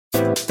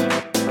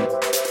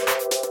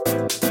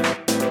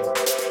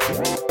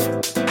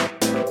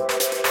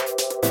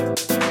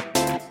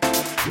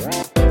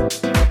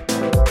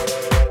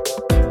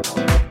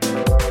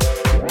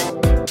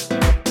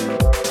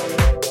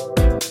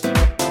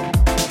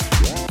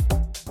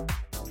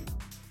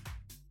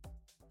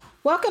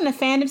Welcome to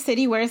Fandom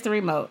City, Where's the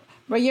Remote?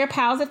 Where your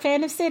pals at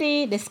Fandom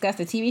City discuss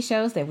the TV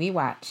shows that we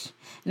watch.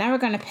 Now we're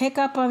going to pick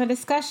up on the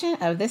discussion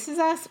of This Is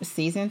Us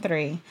Season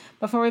 3.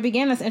 Before we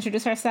begin, let's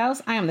introduce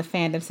ourselves. I am the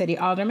Fandom City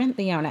Alderman,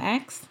 Leona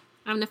X.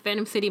 I'm the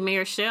Fandom City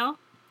Mayor, Shell.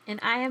 And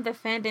I am the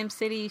Fandom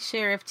City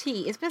Sheriff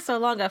T. It's been so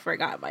long I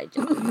forgot my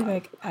job.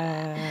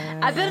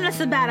 I've been in a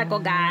sabbatical,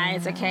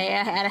 guys, okay?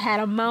 I had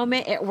a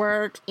moment at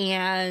work,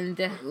 and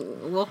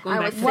Welcome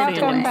back to Welcome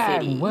Fandom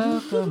back. City.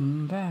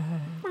 Welcome back.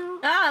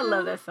 I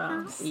love that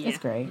song. It's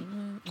great.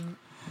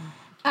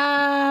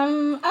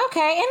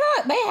 Okay, and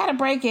look, they had a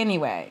break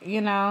anyway, you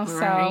know, so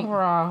Right.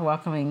 we're all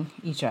welcoming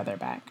each other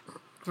back.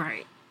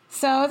 Right.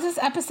 So this is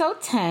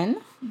episode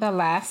 10, the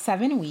last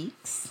 7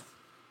 weeks.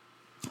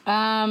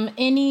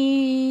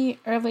 Any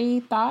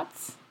early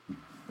thoughts?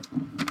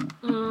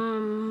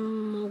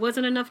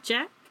 Wasn't enough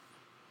Jack?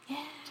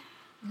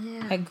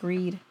 Yeah.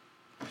 Agreed.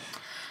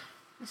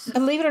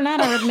 Believe it or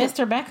not, I missed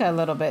Rebecca a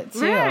little bit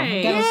too.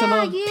 Right. Got us a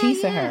little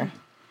piece of her.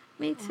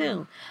 Me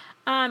too.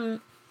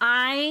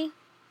 I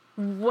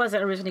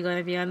wasn't originally going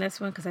to be on this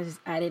one because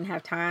I didn't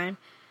have time.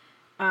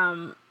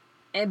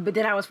 But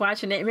then I was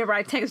watching it. Remember,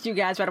 I texted you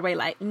guys right away,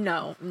 like,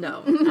 no,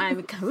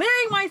 I'm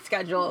clearing my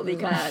schedule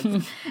because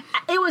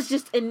it was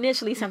just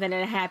initially something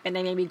that happened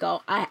that made me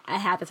go, I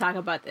have to talk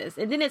about this.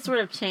 And then it sort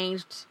of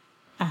changed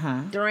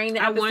during the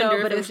I episode,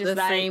 wonder but if it was it's just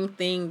the like, same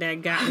thing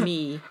that got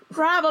me.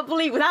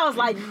 probably. But I was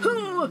like,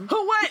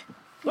 what?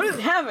 What is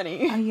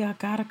happening? Oh, you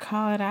gotta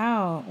call it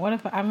out. What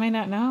if I might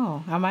not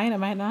know? I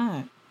might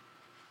not.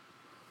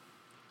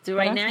 So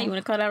right now, you want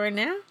to call it out right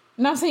now?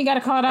 No, I'm saying you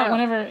gotta call it out Oh.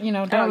 whenever, you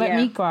know, don't let yeah.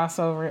 me gloss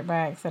over it by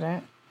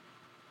accident.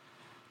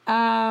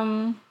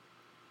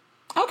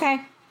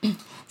 Okay.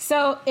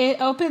 So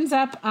it opens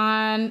up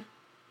on,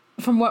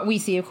 from what we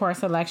see, of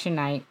course, election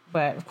night.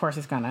 But of course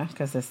it's gonna,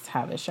 because this is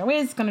how this show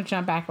is, gonna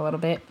jump back a little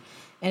bit.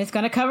 And it's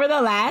gonna cover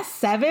the last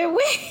 7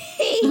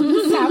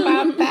 weeks. How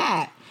about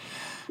that?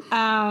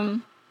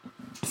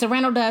 So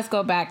Randall does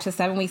go back to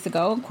 7 weeks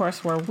ago, of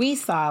course, where we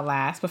saw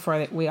last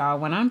before we all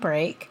went on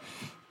break.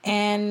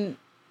 And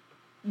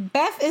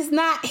Beth is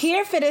not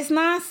here for this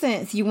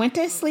nonsense. You went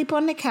to sleep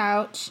on the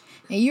couch,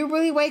 and you're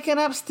really waking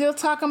up still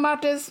talking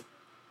about this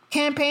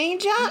campaign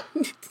junk?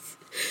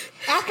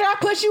 After I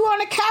put you on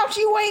the couch,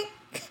 you ain't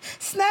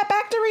snap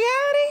back to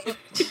reality?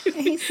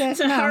 And he says,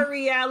 To no. her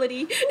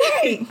reality.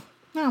 Right.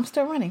 No, I'm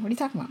still running. What are you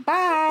talking about?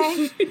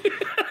 Bye.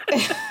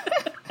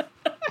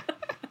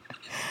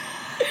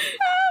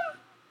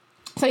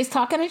 So he's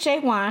talking to Jay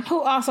Wan,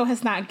 who also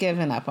has not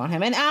given up on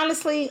him. And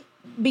honestly,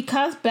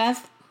 because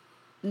Beth,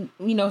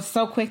 you know,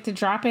 so quick to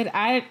drop it,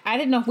 I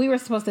didn't know if we were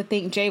supposed to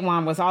think Jay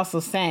Wan was also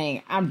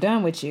saying, I'm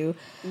done with you.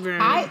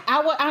 Right.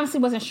 I honestly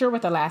wasn't sure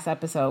with the last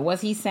episode.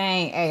 Was he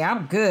saying, hey,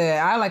 I'm good,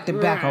 I like to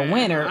back a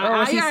winner? Or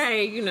was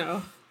he, you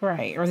know.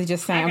 right. Or was he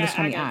just saying, I'm just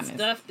trying to be I got honest?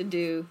 stuff to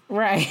do.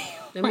 Right.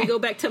 Let me go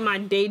back to my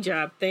day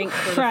job. Thanks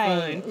for the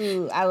Right. fun.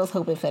 Ooh, I was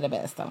hoping for the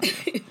best on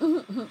it.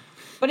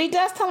 But he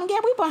does tell him, yeah,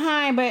 we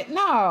behind, but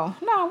no,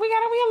 we got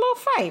a little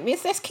fight.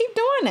 Let's keep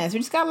doing this. We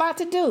just got a lot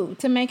to do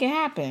to make it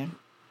happen.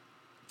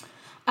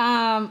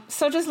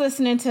 So just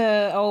listening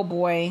to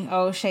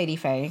old shady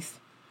face,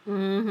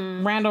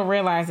 Randall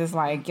realizes,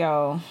 like,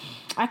 yo,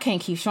 I can't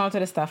keep showing to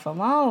this stuff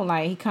alone.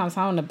 Like, he comes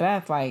home to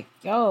Beth, like,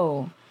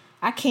 yo,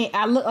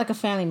 I look like a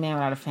family man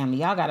without a family.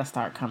 Y'all got to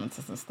start coming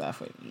to some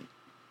stuff with me.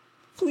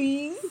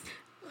 Please.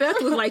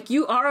 Beth was like,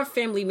 you are a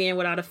family man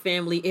without a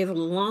family as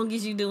long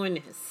as you're doing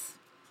this.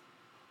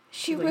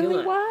 She Like, really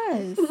look.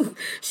 was.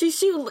 She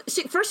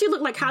first she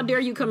looked like, how dare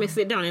you come and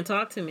sit down and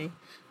talk to me.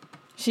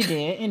 She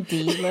did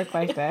indeed look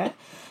like that.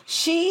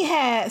 She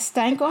had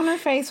stank on her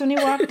face when he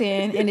walked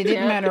in, and it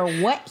didn't matter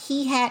what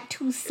he had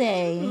to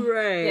say.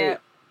 Right. Yeah.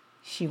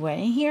 She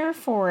wasn't here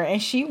for it,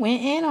 and she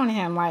went in on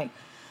him like,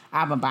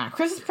 I've been buying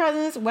Christmas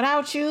presents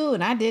without you,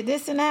 and I did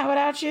this and that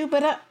without you,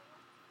 but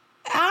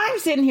I'm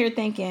sitting here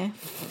thinking,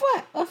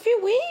 what, a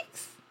few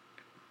weeks?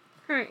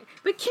 Right.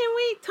 But can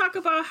we talk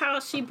about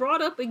how she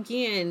brought up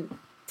again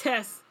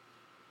Tess?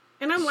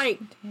 And I'm like,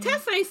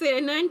 Tess ain't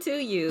said nothing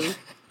to you.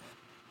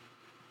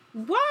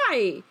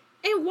 Why?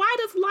 And why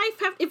does life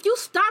have... If you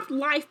stopped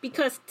life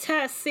because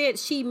Tess said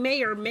she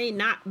may or may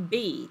not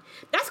be,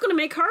 that's going to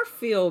make her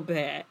feel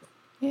bad.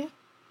 Yeah.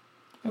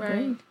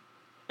 Agreed.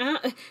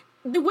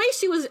 The way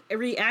she was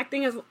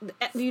reacting, as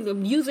you know,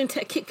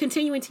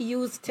 continuing to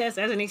use Tess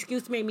as an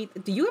excuse made me...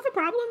 Do you have a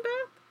problem, Beth?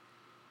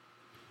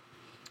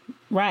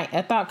 Right.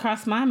 That thought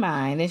crossed my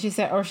mind. And she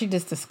said, or she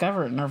just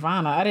discovered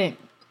Nirvana.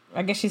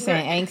 I guess she's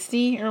saying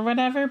angsty or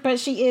whatever, but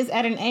she is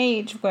at an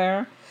age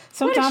where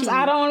sometimes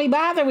I don't only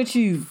bother with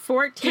you.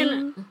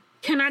 14.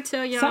 Can I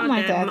tell y'all Something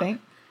like that, I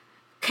think.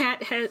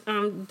 Kat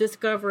had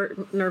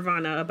discovered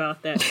Nirvana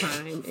about that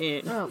time,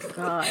 and Oh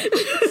God.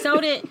 So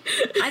did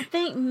I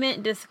think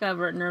Mint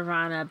discovered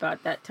Nirvana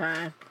about that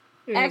time.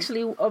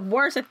 Actually,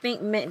 worse, I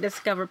think Mint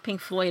discovered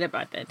Pink Floyd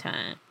about that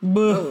time.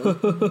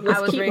 I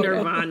was ready to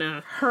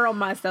Nirvana. hurl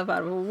myself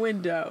out of a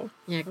window.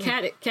 Yeah,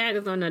 Kat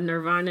is on the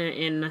Nirvana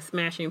and the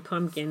Smashing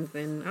Pumpkins,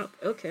 and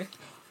okay.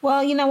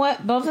 Well, you know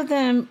what? Both of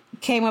them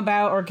came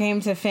about or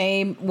came to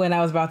fame when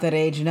I was about that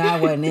age, and I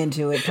wasn't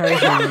into it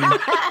personally.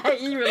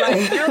 You were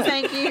like, no,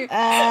 thank you.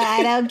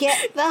 I don't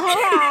get the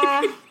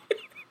hurrah.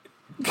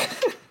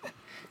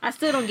 I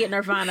still don't get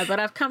Nirvana, but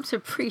I've come to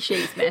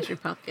appreciate Smashing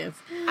Pumpkins.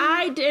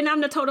 And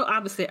I'm the total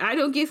opposite. I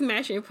don't get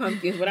Smashing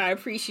Pumpkins, but I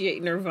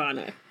appreciate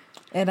Nirvana.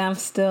 And I'm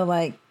still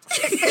like,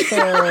 so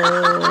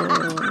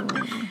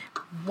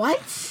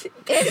What?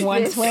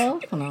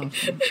 112? Hold on.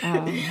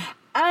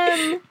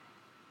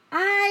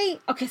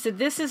 Okay, so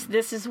this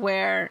is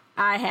where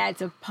I had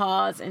to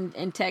pause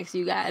and text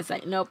you guys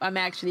like, nope, I'm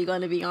actually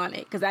going to be on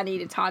it because I need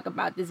to talk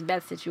about this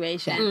Beth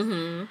situation.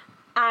 Mm-hmm.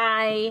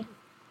 I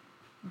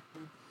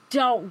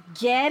don't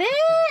get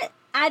it.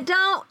 I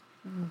don't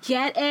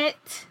get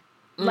it.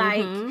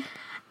 Like,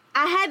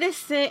 I had to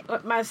sit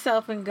with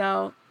myself and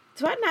go,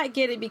 do I not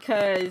get it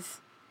because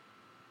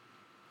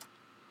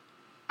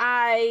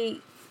I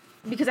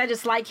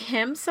just like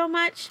him so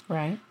much?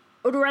 Right.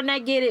 Or do I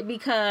not get it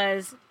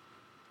because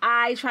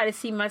I try to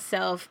see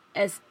myself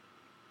as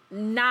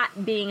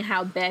not being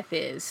how Beth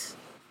is?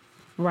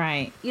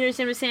 Right. You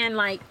understand what I'm saying?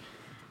 Like,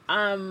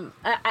 I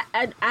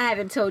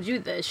haven't told you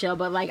this, Shell,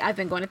 but like I've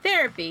been going to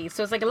therapy,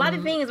 so it's like a lot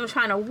of things I'm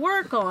trying to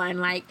work on,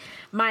 like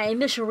my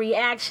initial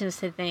reactions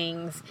to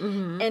things,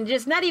 and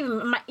just not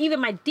even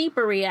my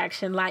deeper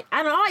reaction. Like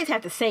I don't always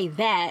have to say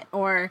that,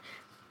 or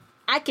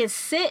I can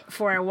sit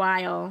for a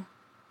while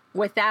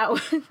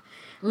without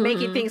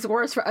making things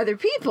worse for other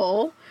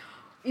people.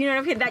 You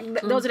know what I mean?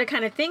 Those are the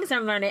kind of things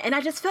I'm learning, and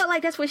I just felt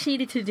like that's what she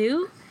needed to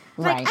do.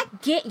 Like I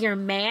get you're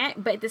mad,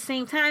 but at the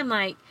same time,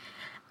 like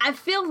I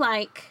feel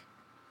like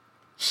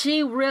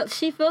she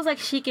feels like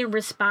she can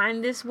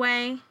respond this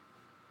way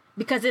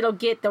because it'll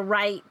get the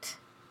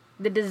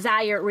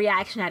desired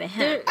reaction out of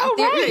him.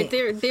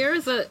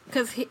 There's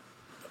because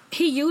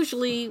he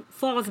usually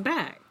falls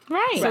back.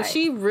 Right. So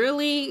she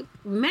really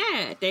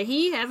mad that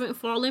he hasn't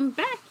fallen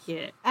back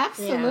yet.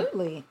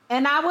 Absolutely. Yeah.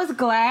 And I was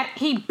glad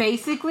he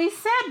basically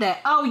said that.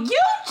 Oh, you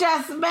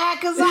just mad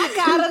because I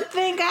got a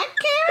thing I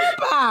care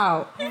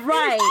about.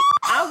 Right.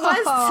 I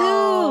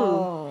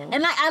was too.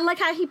 And I like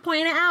how he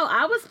pointed out,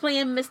 I was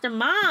playing Mr.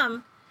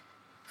 Mom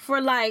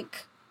for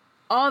like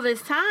all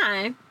this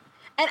time.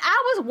 And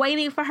I was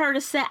waiting for her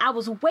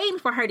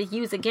to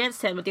use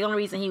against him. But the only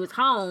reason he was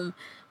home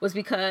was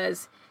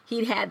because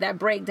he'd had that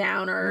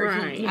breakdown,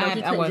 or he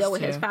couldn't deal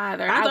with his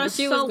father. I was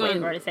so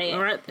waiting for her to say it.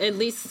 Or at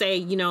least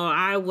say,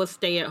 I will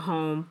stay at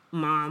home,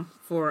 Mom.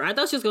 I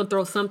thought she was going to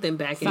throw something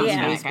back in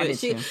his face. But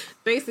she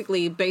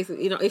basically,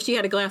 if she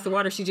had a glass of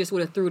water, she just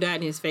would have threw that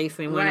in his face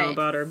and went on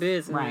about her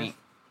business.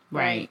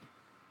 Right.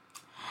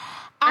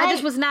 I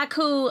just was not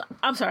cool.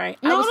 I'm sorry.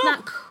 I was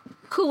not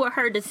cool with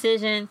her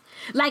decision.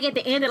 Like at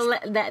the end of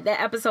that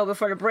episode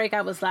before the break,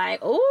 I was like,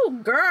 "Oh,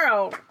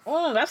 girl,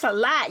 that's a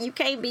lot. You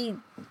can't be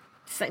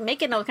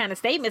making those kind of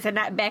statements and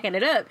not backing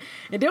it up."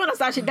 And then when I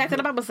saw she backed it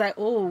up, I was like,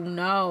 "Oh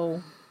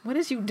no, what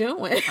is you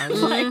doing?"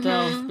 Like,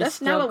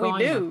 that's not what we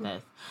do.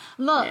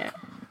 Look,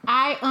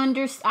 I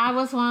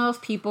was one of those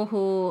people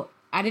who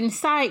I didn't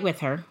side with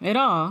her at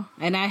all,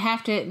 and I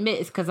have to admit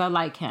it's because I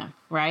like him.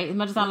 Right, as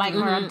much as I like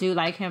her, I do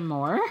like him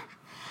more.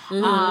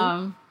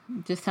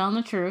 Just telling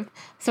the truth.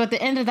 So at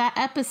the end of that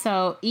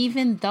episode,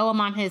 even though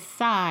I'm on his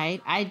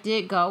side, I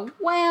did go,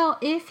 well,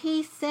 if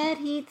he said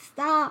he'd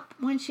stop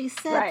when she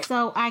said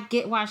so, I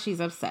get why she's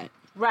upset.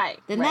 Right.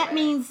 Then that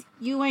means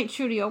you ain't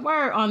true to your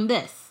word on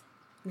this.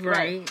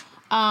 Right.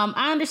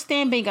 I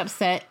understand being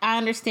upset. I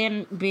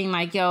understand being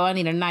like, yo, I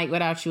need a night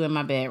without you in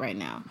my bed right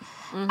now.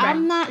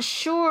 I'm not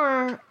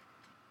sure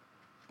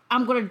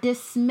I'm going to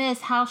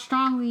dismiss how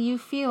strongly you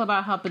feel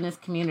about helping this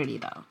community,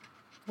 though.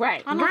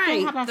 Right. I don't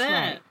think how that's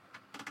right.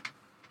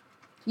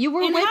 You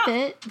were with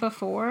it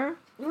before.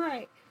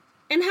 Right.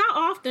 And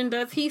how often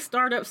does he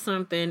start up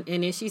something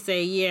and then she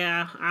say,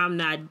 yeah, I'm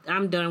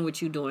done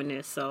with you doing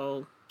this,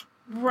 so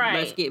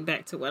let's get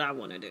back to what I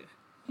want to do.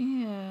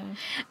 Yeah.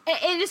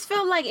 It just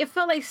felt like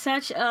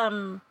such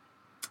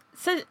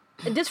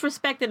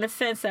disrespect in the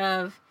sense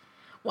of,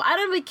 well, I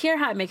don't really care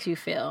how it makes you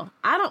feel.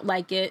 I don't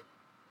like it.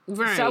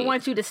 Right. So I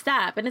want you to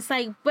stop. And it's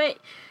like, but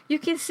you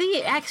can see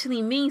it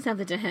actually means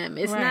something to him.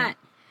 It's not,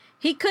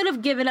 he could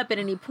have given up at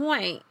any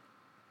point.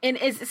 And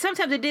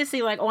sometimes it did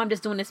seem like, oh, I'm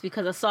just doing this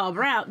because of Saul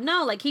Brown.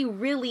 No, like he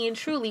really and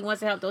truly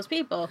wants to help those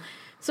people.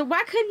 So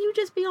why couldn't you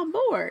just be on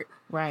board?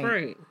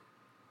 Right.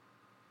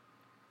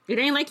 It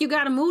ain't like you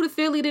got to move to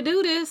Philly to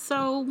do this,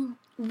 so...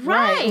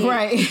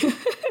 Right.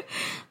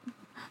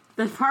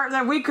 The part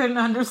that we couldn't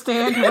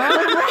understand,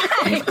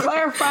 he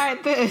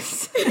clarified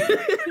this.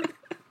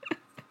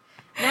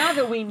 Now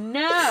that we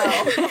know.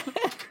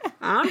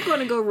 I'm going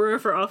to go run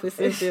for office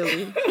in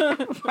Philly.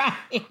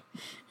 Right.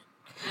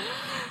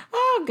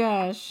 Oh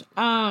gosh.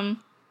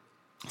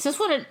 Just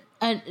want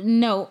to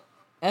note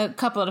a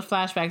couple of the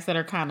flashbacks that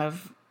are kind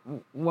of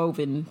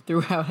woven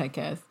throughout, I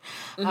guess.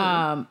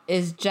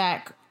 Is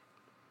Jack,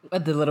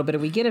 the little bit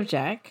we get of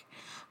Jack,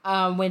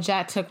 when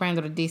Jack took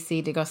Randall to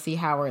DC to go see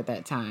Howard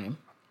that time.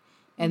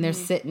 And they're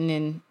sitting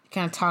and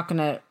kind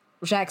of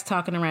Jack's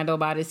talking to Randall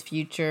about his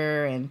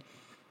future and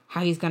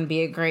how he's going to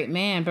be a great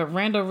man. But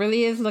Randall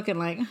really is looking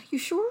like, you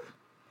sure?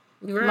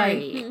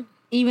 Right. Like,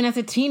 even as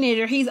a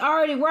teenager, he's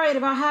already worried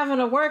about having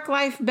a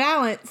work-life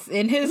balance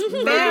in his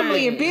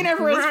family and being there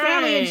for his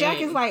family. And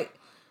Jack is like,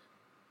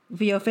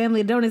 for your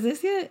family don't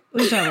exist yet?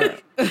 What are you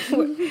talking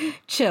about?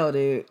 Chill,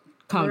 dude.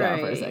 Calm down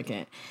for a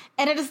second.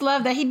 And I just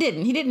love that he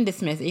didn't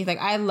dismiss it. He's like,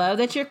 I love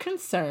that you're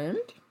concerned.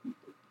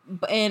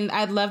 And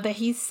I love that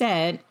he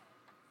said,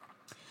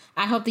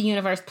 I hope the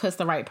universe puts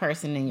the right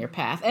person in your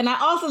path. And I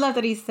also love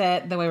that he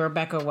said the way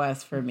Rebecca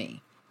was for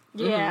me.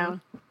 Yeah.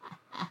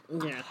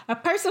 Yeah. A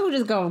person who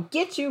just gonna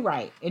get you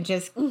right and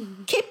just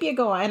keep you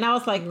going. And I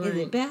was like, is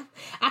it Beth?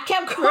 I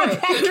kept going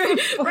back and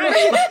forth.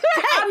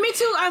 Me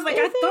too. I was like,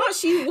 I thought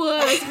she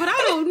was, but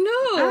I don't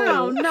know. I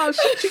don't know.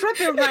 She's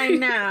tripping right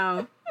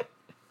now.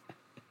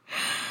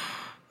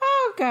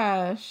 Oh,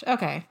 gosh.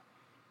 Okay.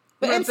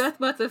 But Beth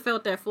must have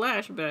felt that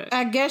flashback.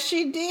 I guess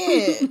she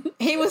did.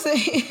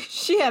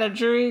 She had a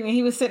dream, and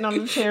he was sitting on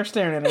the chair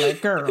staring at her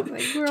like, girl,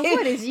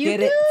 what is you get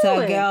doing?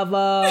 It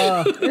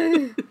together.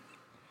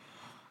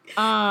 He's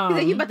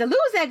like, you about to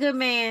lose that good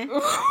man.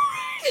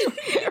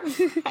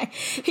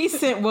 He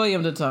sent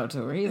William to talk to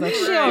her. He's like,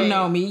 she don't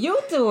know me. You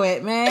do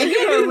it, man.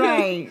 Get her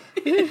right.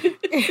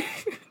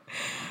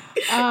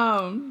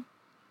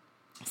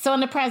 So in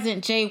the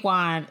present,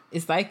 Jaywan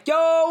is like,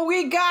 yo,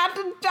 we got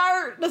the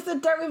dirt. That's the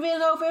dirt we've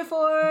been hoping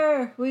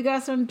for. We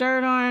got some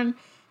dirt on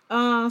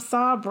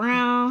Saul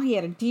Brown. He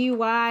had a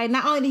DUI.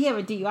 Not only did he have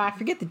a DUI,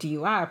 forget the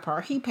DUI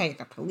part. He paid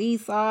the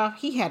police off.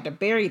 He had to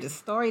bury the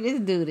story. This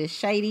dude is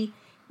shady.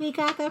 We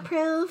got the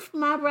proof,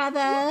 my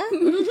brother.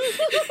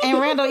 And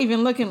Randall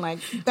even looking like,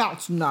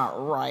 that's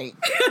not right.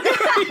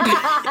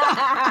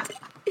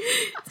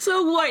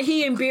 So what?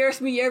 He embarrassed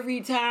me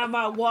every time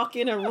I walk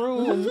in a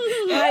room.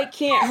 I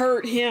can't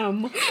hurt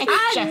him.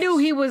 I knew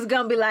he was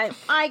going to be like,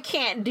 I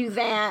can't do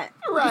that.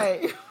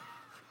 Right.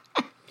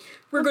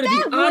 We're going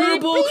to be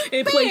honorable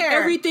and play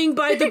everything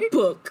by the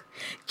book.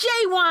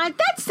 Jaywan,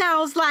 that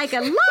sounds like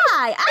a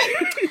lie.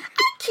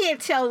 I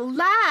can't tell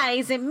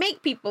lies and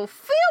make people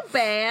feel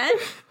bad.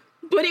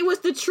 But it was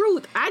the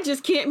truth. I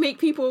just can't make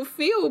people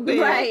feel bad.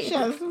 Right.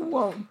 Just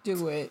won't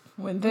do it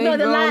when they go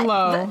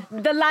low.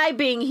 The lie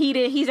being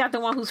he's not the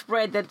one who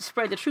spread the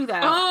truth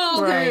out.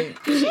 Oh, okay.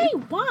 Right.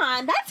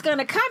 Jaywan, that's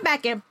gonna come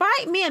back and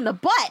bite me in the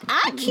butt.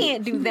 I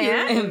can't do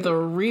that. In the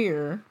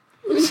rear.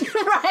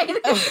 Right.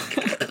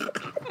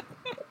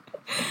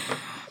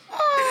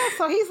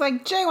 So he's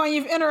like, Jaywan,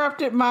 you've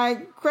interrupted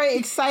my great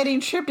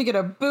exciting trip to get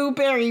a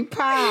blueberry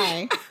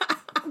pie.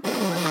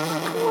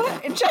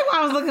 What?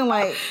 Jaywan was looking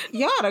like,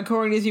 y'all the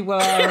corniest you will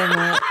ever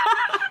met.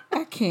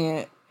 I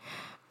can't.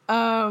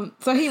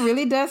 So he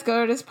really does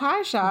go to this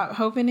pie shop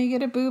hoping to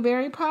get a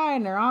blueberry pie,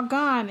 and they're all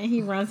gone. And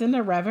he runs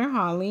into Reverend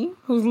Holly,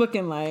 who's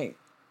looking like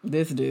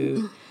this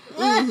dude.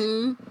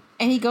 And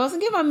he goes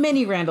and gives him a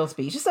mini Randall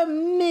speech. Just a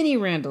mini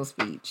Randall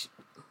speech.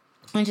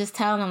 And just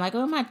telling him like,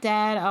 oh, my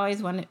dad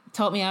always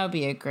told me I would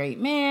be a great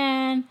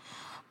man.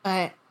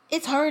 But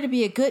it's harder to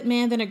be a good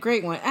man than a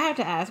great one. I have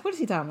to ask, what is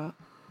he talking about?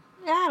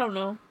 I don't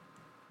know.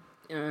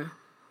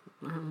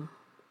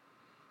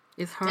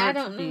 It's hard. I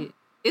don't know.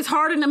 It's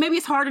hard enough. Maybe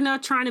it's hard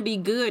enough trying to be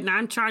good, and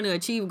I'm trying to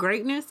achieve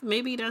greatness.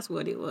 Maybe that's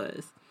what it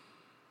was.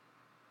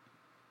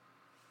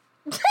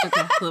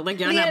 Okay, look like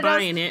y'all not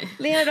buying it.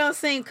 Lena don't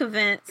seem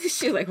convinced.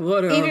 She's like,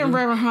 whatever. Even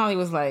Reverend Holly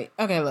was like,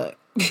 okay, look.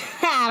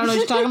 I don't know what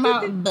you're talking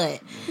about,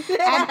 but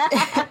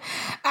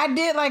I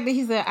did like that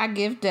he said, I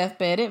give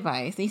deathbed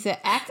advice. He said,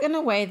 act in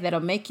a way that'll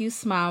make you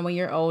smile when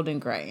you're old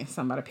and gray.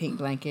 Something about a pink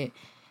blanket.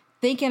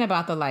 Thinking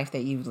about the life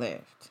that you've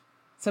lived.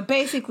 So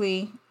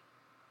basically,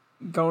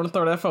 go and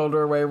throw that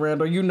folder away,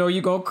 Randall. You know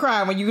you're going to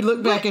cry when you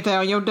look back at that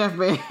on your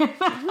deathbed.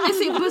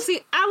 But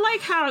see, I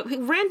like how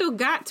Randall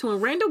got to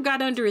him. Randall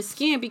got under his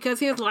skin because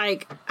he was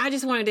like, I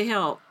just wanted to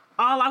help.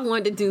 All I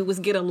wanted to do was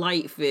get a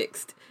light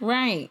fixed.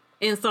 Right.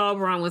 And Saul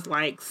Brown was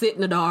like, sit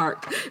in the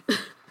dark.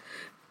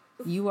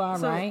 You are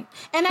right.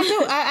 And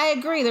I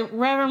agree. The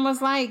Reverend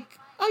was like,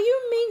 oh,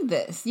 you mean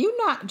this.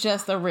 You're not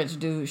just a rich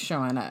dude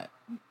showing up.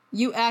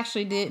 You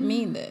actually did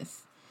mean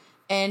this.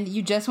 And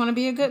you just want to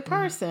be a good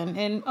person.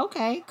 And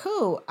okay,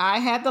 cool. I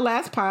had the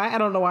last pie. I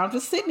don't know why I'm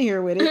just sitting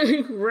here with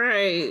it.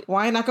 Right.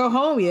 Why not go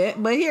home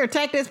yet? But here,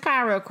 take this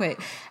pie real quick.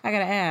 I got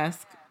to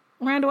ask.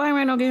 Randall, why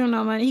Randall give him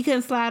no money? He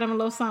couldn't slide him a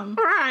little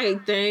something. Right,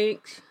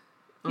 thanks.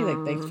 He's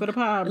like, thanks for the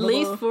pie. At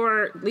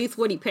least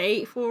what he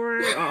paid for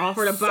it, or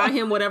offered to buy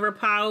him whatever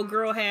pie old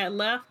girl had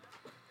left.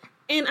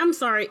 And I'm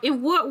sorry,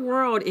 in what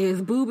world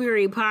is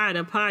blueberry pie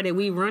the pie that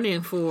we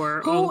running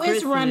for? Who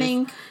is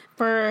running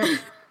for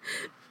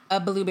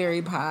a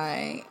blueberry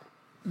pie?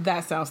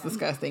 That sounds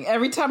disgusting.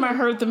 Every time I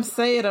heard them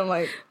say it, I'm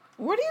like,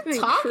 what are you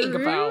talking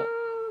about?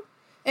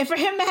 And for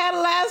him to have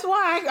the last one,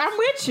 I'm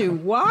with you.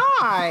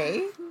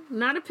 Why?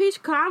 Not a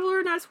peach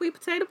cobbler, not a sweet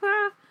potato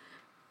pie.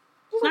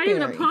 Not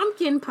even a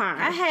pumpkin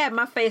pie. I had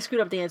my face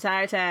screwed up the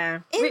entire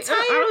time.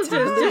 I was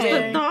just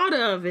the thought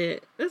of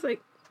it. It's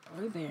like,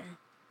 blueberry.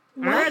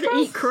 I'd rather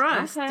eat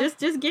crust. Okay.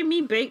 Just give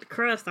me baked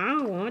crust. I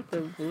don't want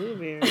the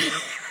blueberry.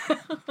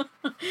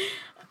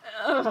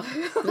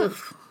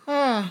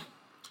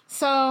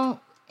 So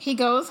he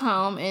goes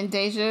home and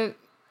Deja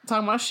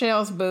talking about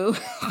Shell's boo.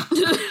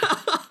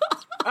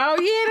 Oh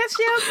yeah, that's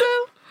Shell's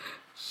boo.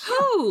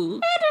 Who?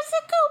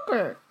 Anderson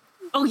Cooper.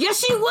 Oh yes,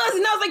 she was,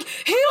 and I was like,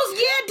 "Hells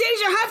yeah,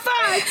 Deja, high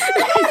five!" I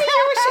didn't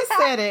hear when she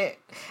said it.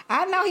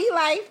 I know he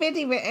like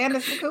 50, but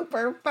Anderson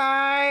Cooper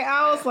fine.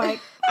 I was like,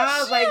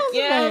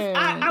 yes.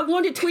 I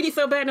wanted Tweety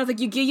so bad, and I was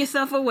like, "You give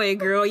yourself away,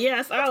 girl."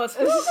 Yes, I was.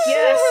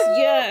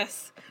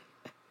 yes.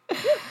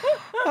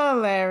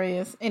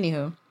 Hilarious.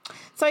 Anywho,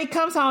 so he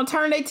comes home,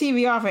 turn their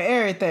TV off and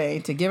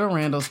everything to give a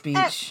Randall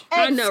speech.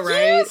 I know,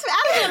 right?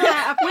 I don't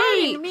know.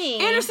 Wait, me.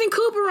 Anderson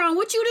Cooper on?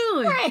 What you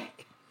doing? Right.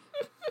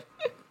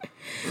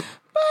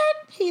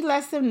 But he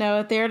lets them know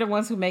that they're the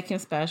ones who make him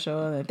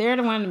special, that they're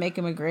the ones who make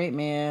him a great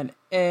man.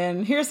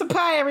 And here's some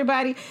pie,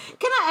 everybody.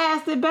 Can I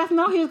ask, did Beth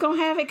know he was going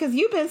to have it? Because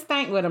you've been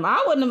stank with him.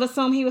 I wouldn't have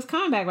assumed he was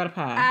coming back with a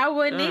pie. I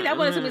wouldn't either. I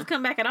wouldn't assume he was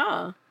coming back at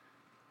all.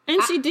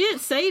 And she did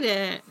say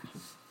that.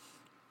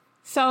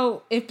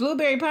 So if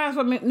blueberry pie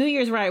for New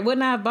Year's, right,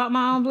 wouldn't I have bought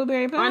my own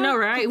blueberry pie? I know,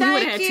 right? Thank we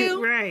would have had you.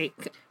 to, right?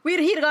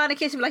 He'd have gone in the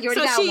kitchen like, you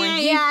already got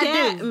one. Yeah,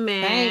 I do.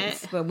 Man.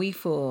 Thanks, but we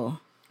full.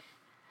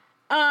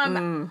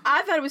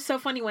 I thought it was so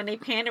funny when they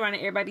panned around at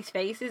everybody's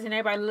faces and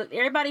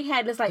everybody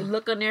had this like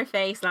look on their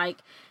face, like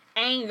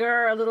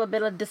anger, a little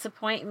bit of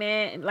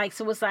disappointment, and like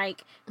so it was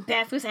like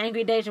Beth was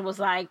angry, Deja was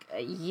like,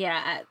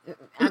 yeah,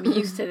 I'm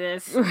used to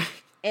this.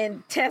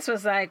 And Tess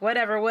was like,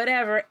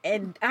 whatever.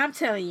 And I'm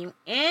telling you,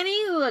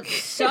 Annie looked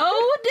so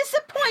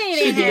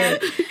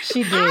disappointed.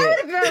 She did. I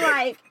would have been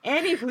like,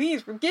 Annie,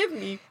 please forgive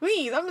me.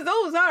 Please. I'm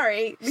so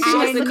sorry. She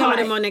must have caught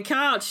him on the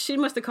couch. She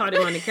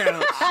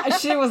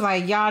was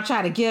like, y'all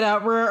try to get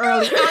up real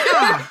early.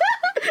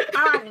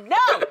 I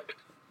know.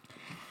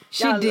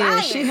 She did.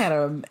 Lying. She had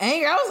an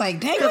anger. I was like,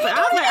 dang. I was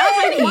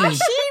like, why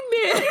she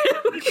mad?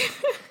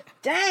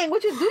 Dang,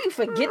 what you do? You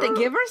forget to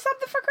give her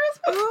something for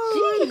Christmas?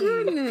 Oh, my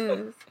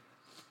goodness.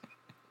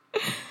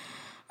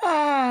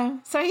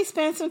 So he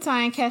spent some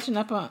time catching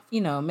up on,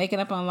 making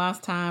up on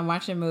lost time,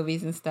 watching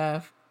movies and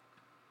stuff.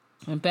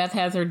 And Beth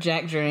has her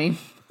Jack dream.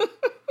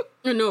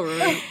 I know,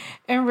 right?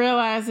 And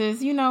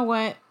realizes, you know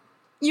what?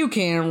 You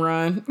can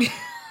run.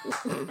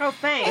 Oh,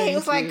 thanks. And he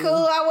was like, cool,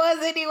 I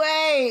was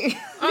anyway.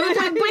 But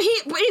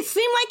it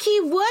seemed like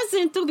he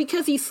wasn't, though,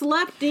 because he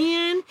slept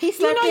in. He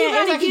slept in. You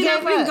gotta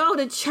get up and go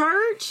to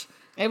church.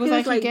 It was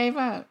like he gave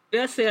up.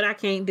 I said, I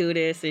can't do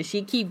this, and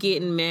she keep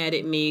getting mad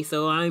at me,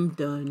 so I'm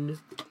done.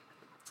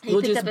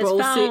 We'll just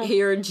both sit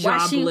here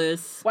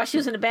jobless. While she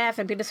was in the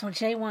bathroom, be this one,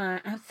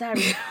 J1, I'm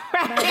sorry.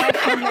 My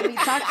wife can't let me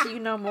talk to you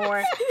no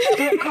more.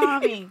 Don't call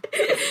me.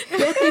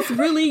 Beth is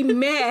really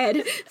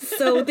mad,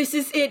 so this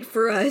is it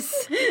for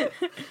us.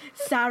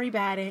 Sorry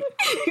about it.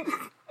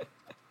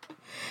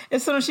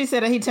 As soon as she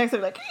said that, he texted her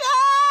like,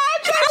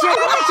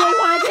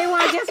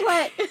 J1, guess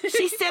what?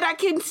 She said I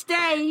can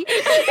stay.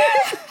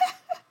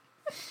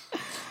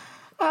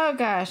 Oh,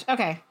 gosh.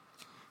 Okay.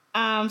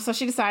 So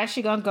she decided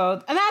she's gonna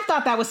go, and I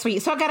thought that was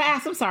sweet. So I gotta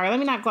ask. I'm sorry. Let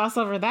me not gloss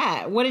over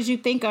that. What did you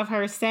think of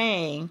her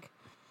saying,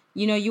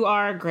 you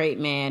are a great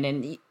man,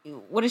 and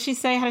what did she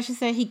say? How did she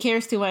say? He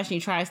cares too much and he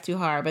tries too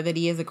hard, but that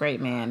he is a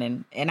great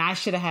man, and I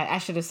should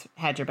have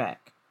had your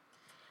back.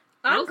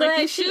 I'm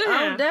glad she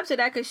owned up to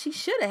that because she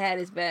should have had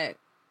his back.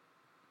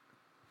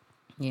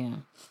 Yeah,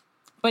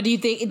 but do you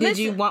think did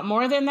you want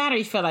more than that, or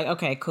you feel like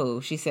okay,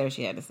 cool? She said what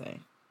she had to say.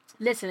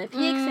 Listen, if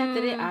he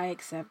accepted it, I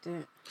accept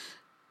it.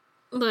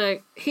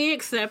 Look, he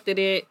accepted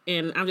it,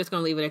 and I'm just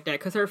going to leave it at that,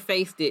 because her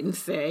face didn't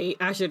say,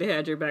 I should have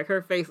had your back.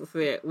 Her face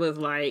was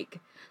like,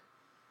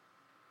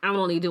 I'm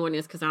only doing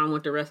this because I don't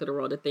want the rest of the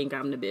world to think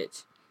I'm the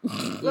bitch.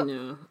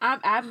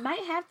 I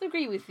might have to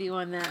agree with you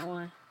on that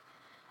one.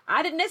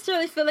 I didn't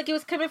necessarily feel like it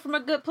was coming from a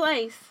good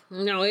place.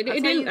 No, it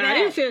didn't. I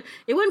didn't feel,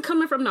 it wasn't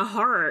coming from the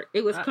heart.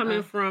 It was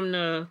coming from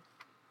the...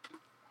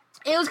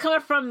 It was coming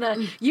from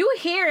the, you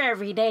here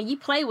every day, you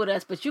play with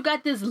us, but you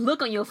got this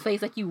look on your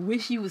face like you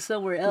wish you was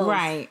somewhere else.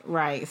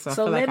 Right.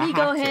 So let me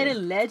go ahead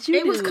and let you do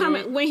it. It was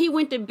coming, when he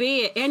went to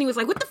bed, Annie was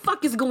like, what the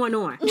fuck is going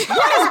on? What is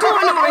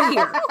going on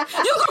here?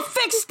 You gonna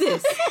fix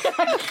this.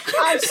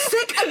 I'm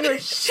sick of your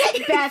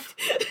shit, Beth.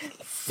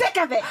 Sick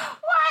of it.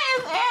 Why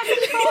is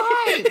Annie so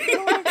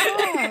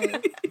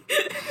hyped?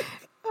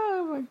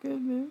 Oh my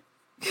goodness.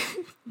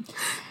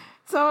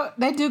 So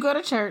they do go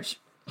to church.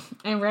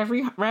 And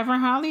Reverend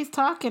Holly's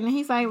talking, and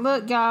he's like,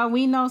 look, y'all,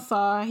 we know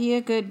Saul. He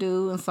a good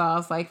dude. And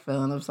Saul's like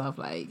feeling himself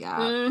like,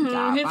 y'all,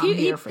 I'm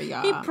here for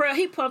y'all.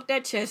 He pumped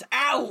that chest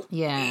out.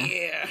 Yeah.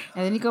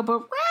 And then he go, but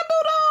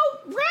Randall,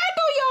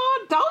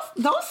 y'all,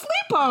 don't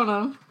sleep on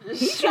him.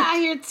 He's out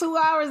here 2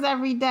 hours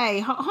every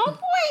day. Homeboy,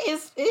 he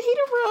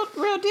the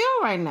real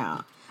deal right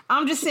now.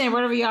 I'm just saying,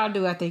 whatever y'all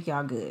do, I think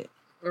y'all good.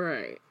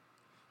 Right.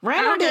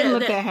 Randall didn't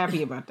look that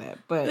happy about that,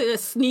 but a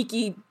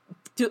sneaky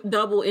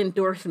double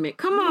endorsement.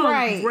 Come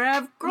on,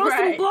 Rev, grow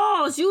some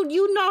balls.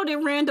 You know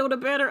that Randall the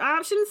better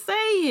option. Say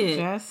it.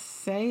 Just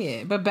say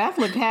it. But Beth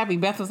looked happy.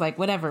 Beth was like,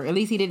 whatever. At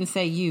least he didn't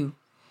say you.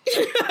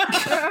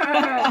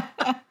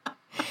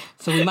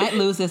 So we might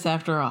lose this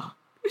after all.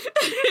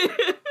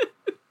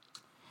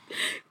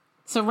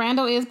 So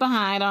Randall is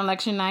behind on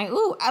election night.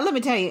 Ooh, let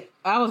me tell you,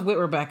 I was with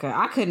Rebecca.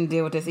 I couldn't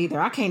deal with this either.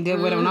 I can't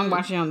deal with it when I'm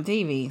watching on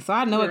the TV. So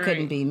I know it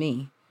couldn't be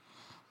me.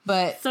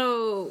 But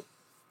so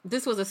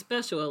this was a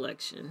special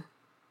election.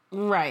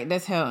 Right,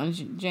 that's held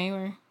in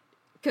January.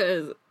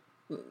 Because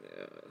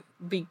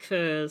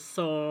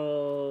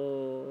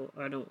Saul,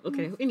 I don't.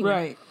 Okay, anyway.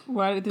 Right.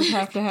 Why did this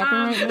have to happen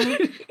right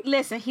now?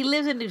 Listen, he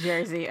lives in New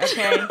Jersey.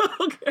 Okay.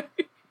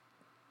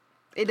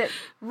 Okay.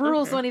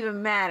 Rules don't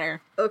even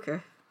matter. Okay.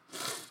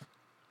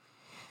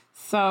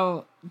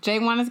 So Jay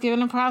is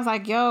giving him props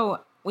like,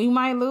 "Yo, we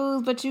might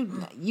lose, but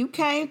you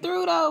came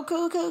through though.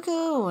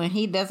 Cool." And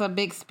he does a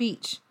big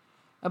speech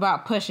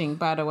about pushing.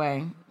 By the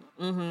way,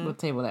 we'll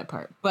table that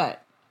part,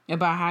 but.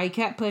 About how he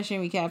kept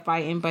pushing, we kept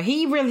fighting. But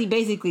he really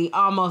basically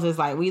almost is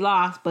like, we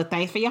lost, but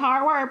thanks for your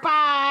hard work.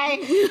 Bye.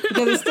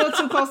 Because it's still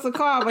too close to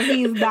call, but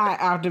he's not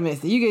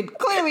optimistic. You could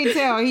clearly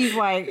tell he's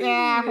like,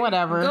 yeah,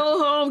 whatever.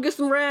 Go home, get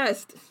some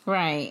rest.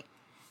 Right.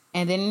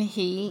 And then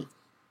he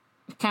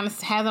kind of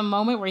has a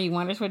moment where he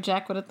wonders what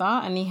Jack would have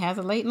thought, and he has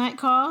a late night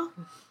call,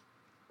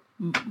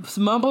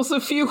 mumbles a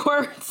few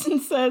words,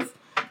 and says,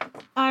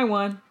 I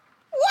won.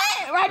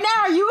 What? Right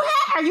now, are you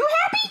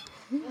happy?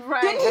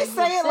 Right. Didn't he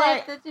say it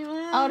like,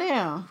 oh,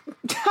 damn.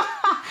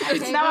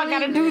 Now I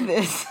gotta do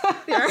this.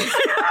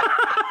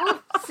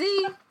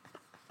 See?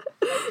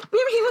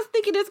 Maybe he was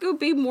thinking there's gonna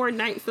be more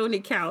nights on the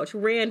couch.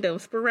 Random,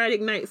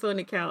 sporadic nights on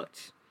the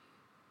couch.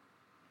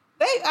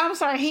 I'm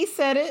sorry, he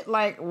said it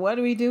like, what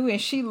do we do? And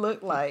she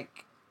looked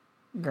like,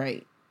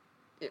 great.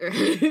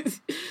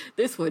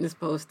 This wasn't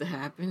supposed to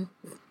happen.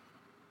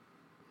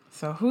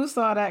 So who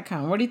saw that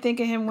come? What do you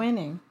think of him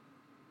winning?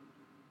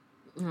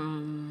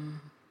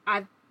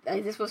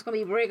 Is this what's going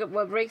to be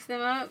what breaks them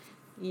up?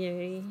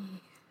 Yay.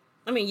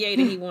 I mean, yay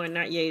that he won,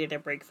 not yay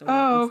that breaks them up.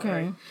 Oh,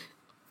 okay.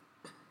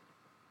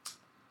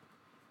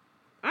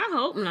 I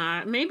hope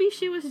not. Maybe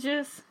she was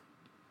just...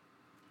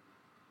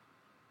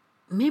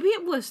 Maybe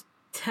it was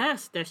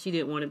Tess that she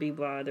didn't want to be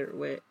bothered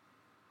with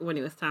when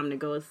it was time to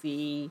go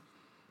see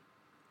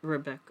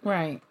Rebecca.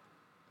 Right.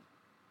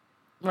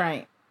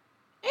 And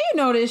you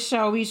know this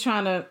show, he's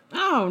trying to...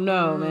 I don't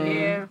know, man.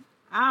 Yeah.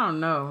 I don't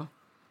know.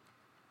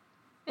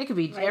 It could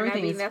be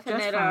everything is just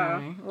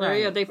fine.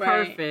 Right. Yeah, they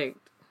perfect.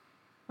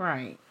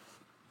 Right.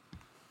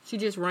 She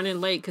just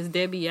running late because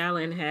Debbie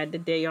Allen had the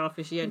day off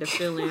and she had to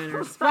fill in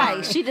her spot.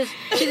 Right. She just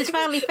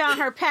finally found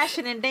her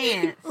passion in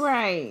dance.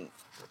 Right.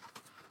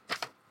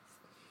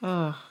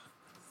 All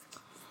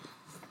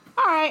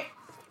right.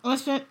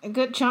 Let's spend a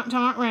good chunk talking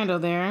about Randall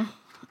there.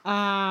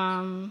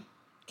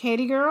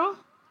 Katie girl.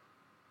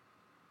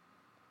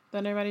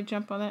 Let everybody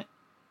jump on that.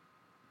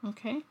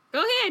 Okay. Go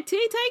ahead,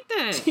 T, take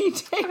that.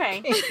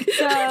 Okay.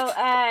 So,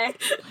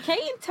 Kate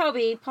and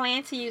Toby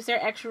plan to use their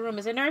extra room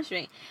as a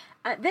nursery.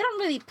 They don't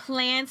really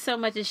plan so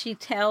much as she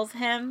tells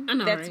him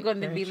that's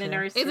going to be the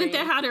nursery. Isn't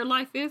that how their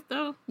life is,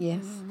 though?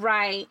 Yes.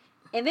 Right.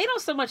 And they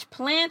don't so much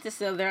plan to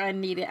sell their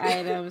unneeded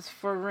items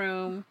for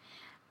room.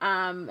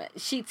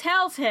 She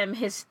tells him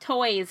his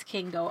toys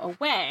can go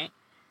away.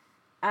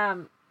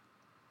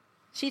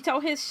 She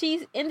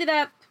ended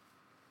up...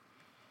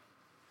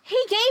 He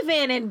gave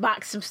in and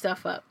boxed some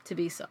stuff up to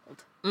be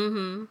sold.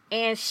 Mm-hmm.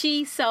 And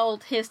she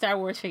sold his Star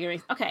Wars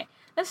figurines. Okay,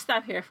 let's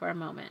stop here for a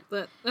moment.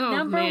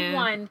 Number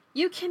one,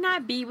 you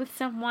cannot be with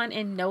someone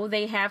and know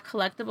they have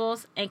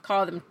collectibles and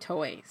call them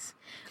toys.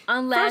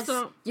 Unless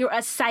you're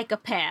a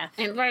psychopath.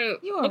 And I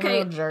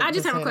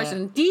just have a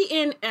question.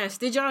 DNS,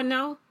 did y'all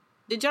know?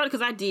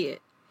 Because I did.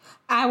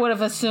 I would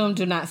have assumed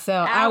do not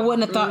sell. I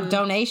wouldn't have thought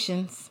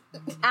donations.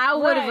 I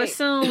would have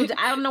assumed,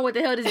 I don't know what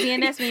the hell this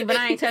DNS means, but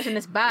I ain't touching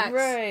this box.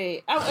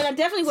 Right. I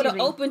definitely would have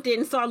opened it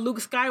and saw Luke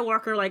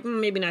Skywalker like,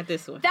 maybe not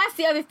this one. That's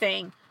the other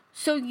thing.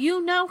 So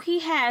you know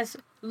he has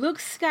Luke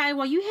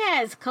Skywalker, you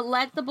has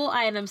collectible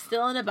items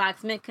still in the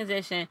box, mint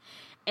condition,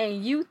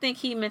 and you think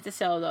he meant to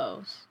sell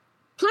those.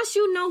 Plus,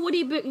 you know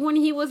when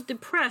he was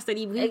depressed, that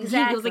he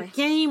was a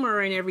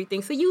gamer and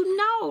everything. So you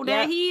know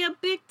that he a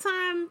big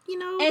time,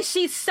 And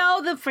she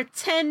sold them for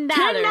 $10.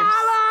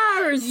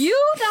 $10!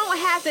 You don't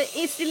have to...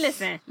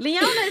 Listen,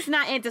 Leona is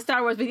not into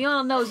Star Wars, but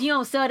Leona knows you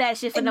don't sell that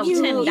shit for no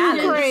 $10.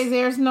 You're crazy.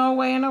 There's no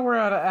way in the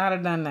world I'd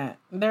have done that.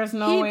 There's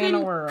no way in the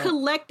world. He's been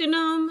collecting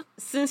them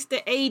since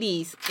the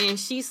 80s, and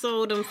she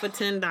sold them for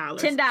 $10.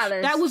 $10.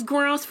 That was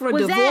grounds for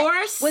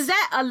divorce. Was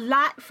that a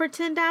lot for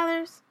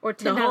 $10? Or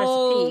 $10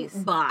 a piece?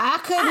 Box. I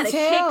couldn't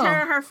tell. Kicked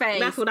her in her face.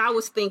 That's what I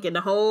was thinking,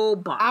 the whole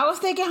box. I was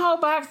thinking whole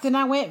box, then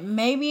I went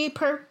maybe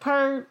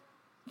per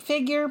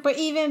figure, but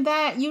even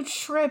that, you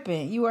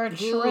tripping. You are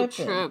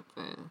tripping.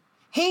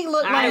 He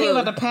looked like he was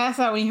about to pass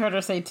out when he heard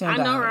her say $10. I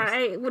know,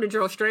 right? Would have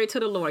drove straight to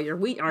the lawyer.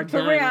 We are For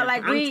done. real,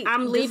 like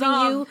I'm leaving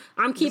you.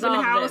 I'm keeping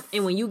the house,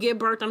 and when you give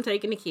birth, I'm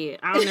taking the kid.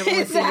 I don't ever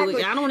want to see you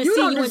again. I don't want to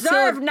see you until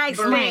deserve nice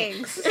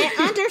things. And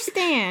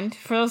understand,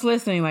 for those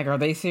listening, like, are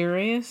they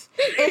serious?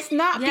 It's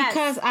not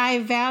because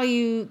I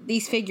value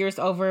these figures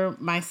over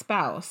my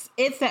spouse.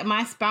 It's that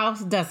my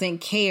spouse doesn't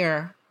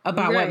care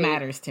about what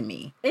matters to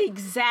me.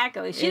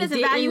 Exactly. She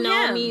doesn't value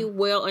know me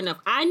well enough.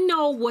 I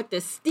know what the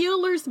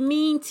Steelers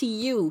mean to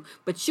you,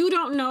 but you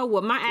don't know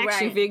what my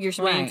action figures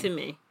mean to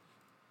me.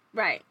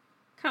 Right.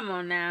 Come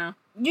on now.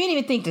 You didn't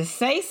even think to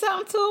say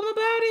something to him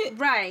about it?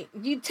 Right.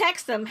 You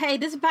text them, hey,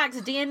 this box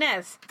is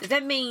DNS. Does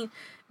that mean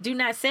do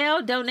not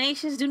sell,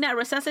 donations, do not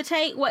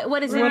resuscitate? What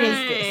is What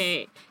is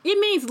this? It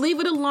means leave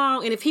it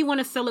alone, and if he want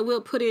to sell it,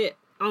 we'll put it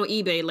on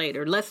eBay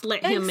later. Let's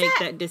let him make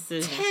that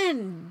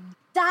decision.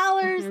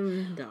 $10.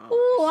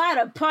 Ooh, I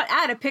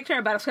had a picture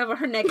about a sweat on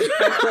her neck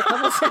a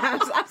couple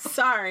times.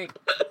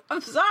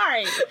 I'm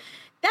sorry.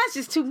 That's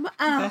just too much.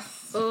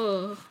 That's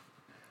the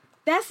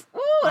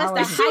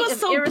height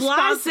of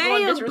irresponsible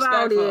and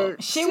disrespectful.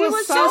 She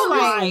was so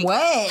like,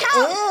 what?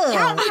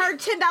 Count her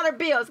 $10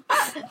 bills.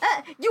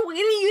 You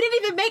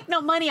didn't even make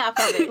no money off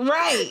of it.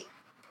 Right.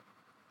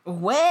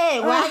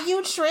 Wait, why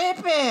you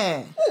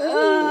tripping?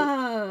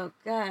 Oh,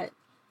 God.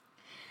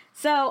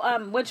 So,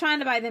 when trying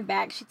to buy them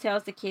back, she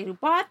tells the kid who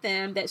bought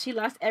them that she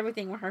lost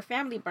everything when her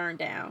family burned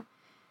down.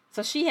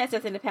 So she has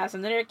something to pass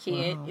on to their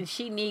kid, and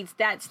she needs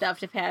that stuff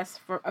to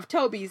of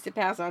Toby's to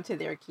pass on to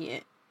their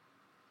kid.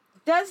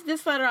 Does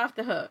this let her off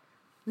the hook?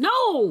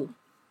 No.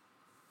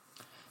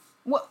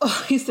 Well,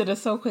 you said it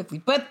so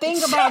quickly. But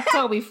think about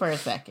Toby for a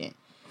second.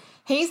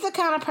 He's the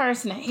kind of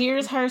person that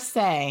hears her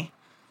say,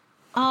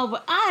 oh,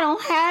 but I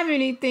don't have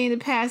anything to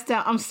pass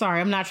down. I'm sorry,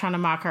 I'm not trying to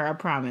mock her, I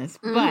promise.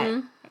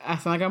 But I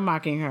sound like I'm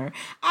mocking her.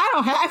 I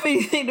don't have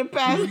anything to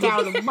pass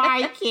down to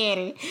my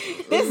kitty.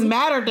 This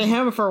mattered to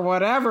him for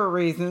whatever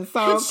reason.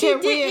 So can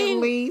we at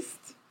least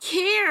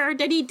care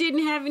that he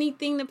didn't have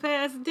anything to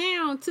pass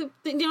down to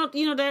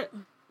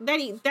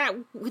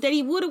that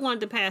he would have wanted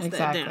to pass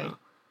that down.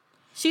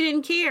 She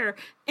didn't care.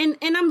 And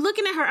I'm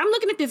looking at her. I'm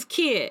looking at this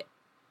kid,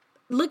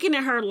 looking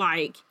at her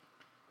like,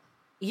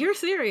 you're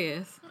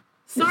serious.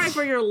 Sorry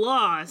for your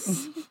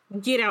loss.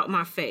 Get out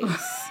my face.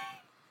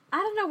 I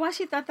don't know why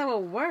she thought that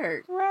would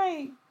work.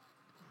 Right.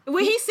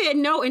 When he said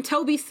no and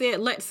Toby said,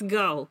 let's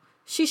go,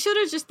 she should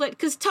have just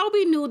because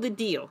Toby knew the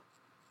deal.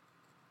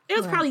 There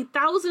was probably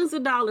thousands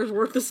of dollars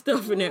worth of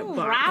stuff in that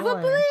box.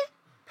 Probably.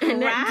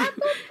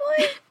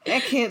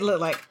 That kid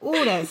looked like,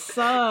 ooh, that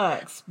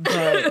sucks.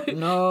 But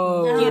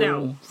no. Get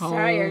out.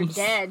 Sorry, your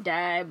dad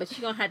died, but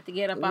you're going to have to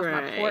get up off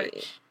my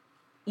porch.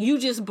 You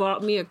just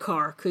bought me a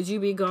car. Could you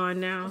be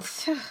gone now?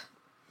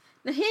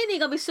 Now, he ain't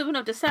going to be swooping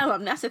up to sell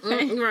them. That's the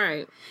thing.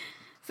 Right.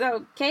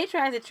 So, Kay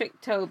tries to trick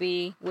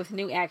Toby with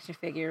new action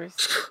figures.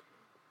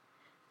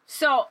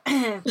 So,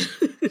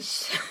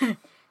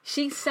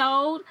 she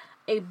sold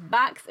a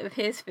box of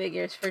his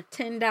figures for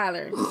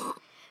 $10.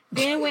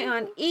 Then went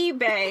on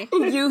eBay.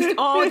 Used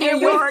all your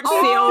yard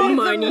sale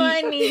money. The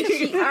money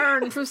she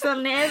earned from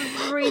selling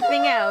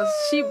everything else.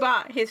 She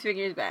bought his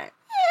figures back.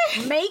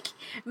 Make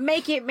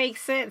it make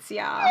sense,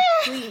 y'all.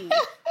 Please.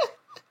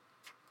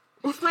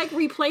 It's like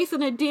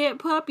replacing a dead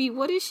puppy.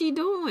 What is she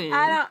doing?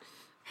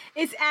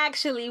 It's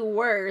actually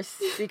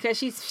worse because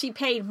she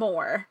paid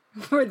more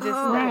for this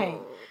stuff. Right.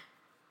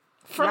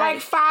 For like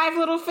 5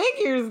 little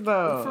figures,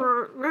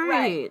 though.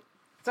 Right.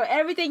 So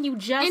everything you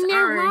just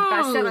earned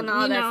by selling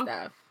all that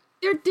stuff.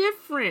 They're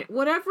different.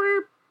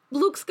 Whatever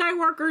Luke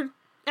Skywalker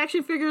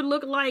action figure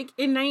looked like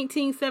in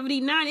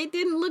 1979, it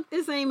didn't look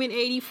the same in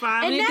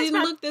 85, and it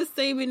didn't look the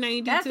same in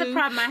 92. That's the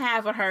problem I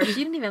have with her. You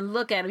didn't even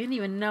look at them. You didn't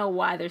even know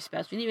why they're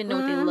special. You didn't even know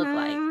what they look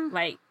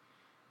like.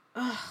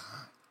 Like,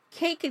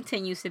 Kate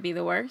continues to be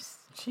the worst.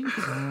 She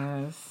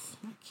does.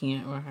 I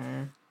can't with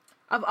her.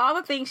 Of all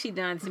the things she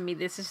done to me,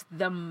 this is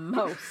the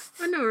most.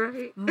 I know,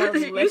 right?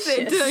 Malicious. You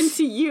said done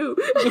to you.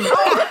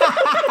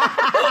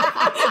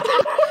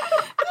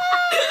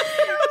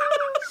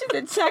 She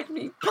attacked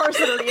me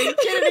personally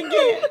again and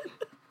again.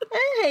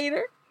 I hate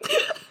her.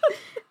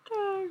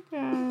 Oh,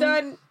 God.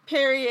 Done,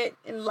 period,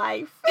 in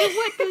life. And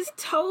what does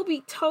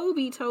Toby?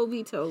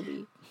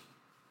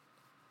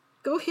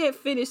 Go ahead,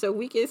 finish so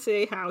we can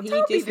say how he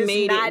just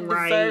made it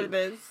right. Deserve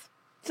this.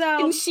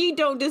 So, and she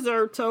don't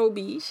deserve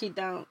Toby. She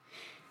don't.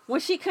 When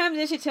she comes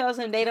in, she tells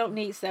him they don't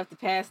need stuff to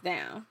pass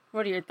down.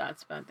 What are your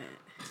thoughts about that?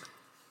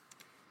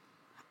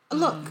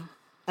 Look,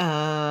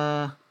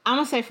 I'm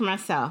going to say for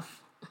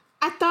myself,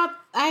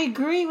 I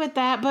agree with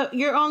that, but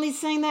you're only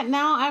saying that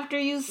now after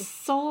you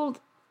sold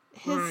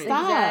his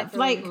stuff. Exactly.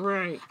 Like,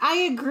 I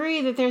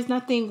agree that there's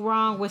nothing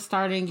wrong with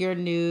starting your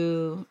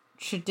new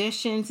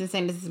traditions and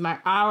saying this is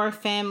our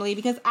family,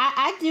 because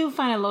I do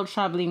find it a little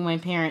troubling when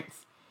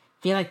parents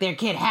feel like their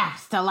kid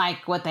has to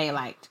like what they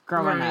liked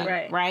growing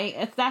up,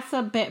 right? That's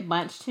a bit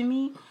much to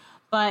me.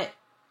 But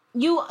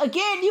you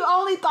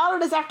only thought of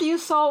this after you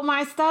sold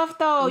my stuff,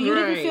 though. You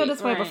didn't feel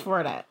this way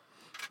before that.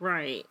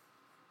 Right.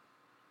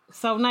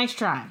 So, nice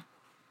try.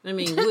 I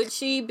mean, would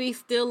she be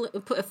still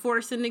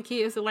forcing the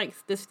kids to like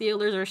the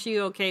Steelers, or is she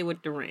okay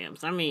with the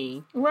Rams? I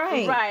mean,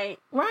 right.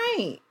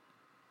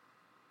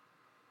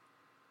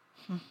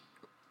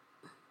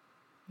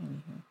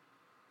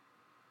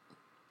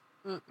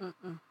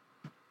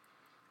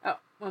 Oh,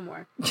 one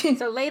more.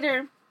 So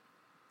later,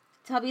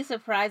 Toby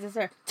surprises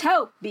her.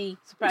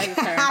 With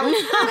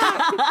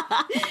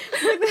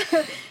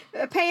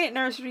a painted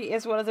nursery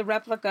as well as a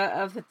replica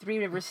of the Three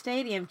Rivers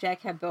Stadium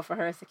Jack had built for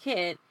her as a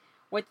kid,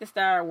 with the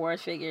Star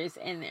Wars figures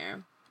in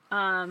there.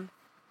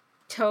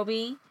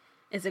 Toby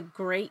is a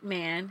great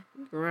man,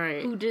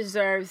 right, who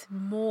deserves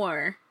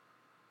more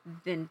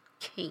than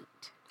Kate.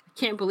 I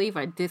can't believe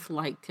I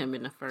disliked him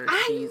in the first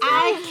season.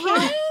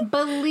 I can't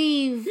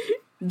believe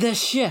the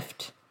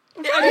shift.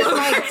 It's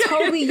like,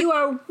 Toby, you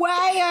are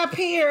way up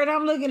here, and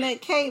I'm looking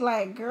at Kate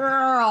like,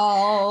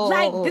 girl.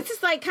 Like, this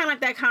is like kind of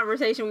like that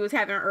conversation we was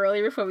having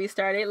earlier before we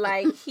started.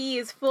 Like, he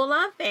is full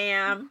on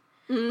fam.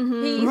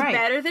 Mm-hmm. He's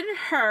better than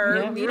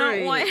her. Yeah, we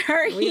don't want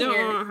her here. We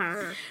don't want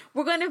her.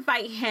 We're going to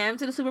invite him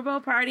to the Super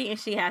Bowl party, and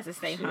she has to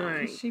stay home.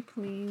 Right. She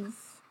please.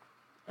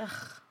 Ugh.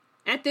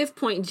 At this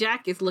point,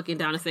 Jack is looking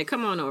down and saying,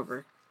 "Come on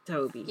over,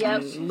 Toby.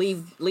 Yep.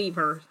 Leave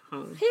her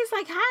home." He's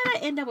like, how did I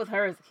end up with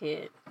her as a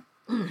kid?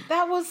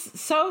 That was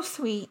so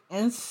sweet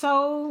and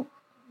so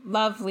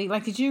lovely.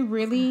 Like, did you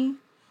really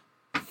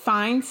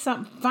find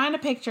a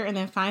picture and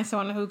then find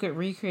someone who could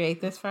recreate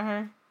this for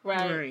her?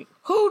 Right.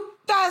 Who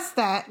does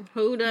that?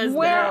 Who does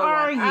Where that?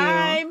 are you?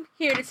 I'm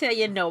here to tell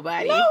you,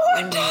 nobody. No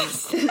one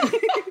does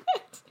that.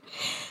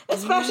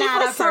 Especially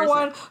Not for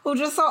someone who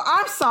just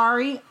I'm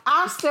sorry,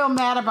 I'm still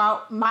mad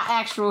about my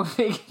actual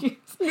figures.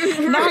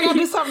 Now I gotta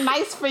do something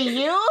nice for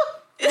you?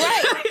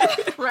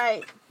 Right.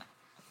 Right.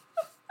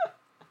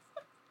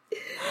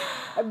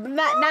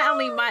 Not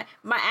only my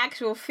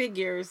actual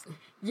figures,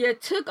 you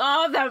took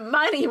all the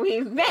money we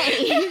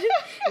made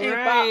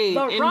and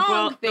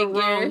bought the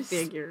wrong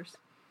figures.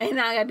 And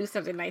now I gotta do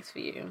something nice for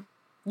you.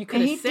 You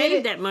could have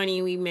saved that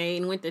money we made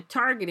and went to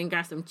Target and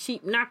got some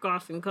cheap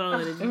knockoffs and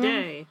called it a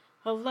day.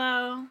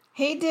 Hello?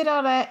 He did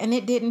all that and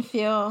it didn't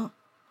feel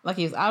like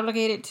he was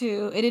obligated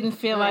to. It didn't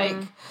feel like,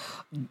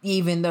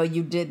 even though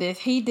you did this,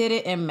 he did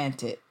it and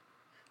meant it.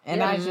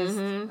 And I just...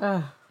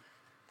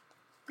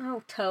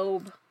 Oh,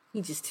 Tobe.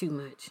 He's just too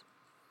much.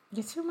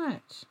 You're too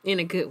much. In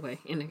a good way.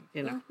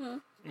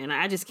 And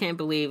I just can't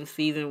believe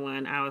season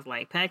 1, I was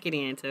like, pack it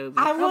in, Toby.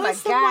 I wanted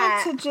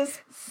someone to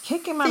just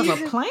kick him out of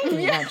a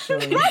plane,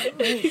 actually.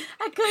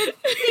 I couldn't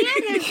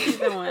stand him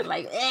season 1.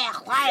 Like,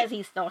 why is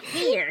he still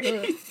here?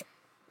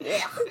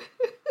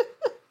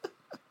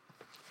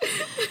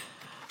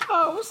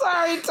 Oh, I'm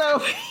sorry,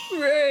 Toby.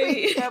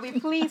 Right. Toby,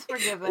 please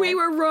forgive us. We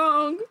were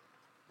wrong.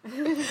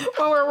 When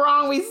we're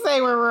wrong, we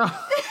say we're wrong.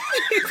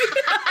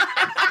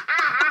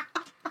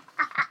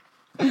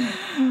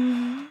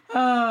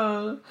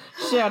 Oh,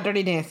 shit,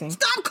 Dirty Dancing.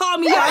 Stop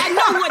calling me out. I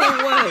know what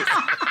it was.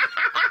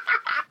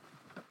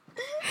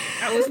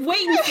 I was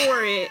waiting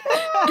for it.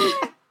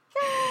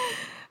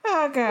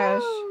 Oh,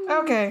 gosh.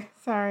 Okay,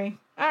 sorry.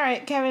 All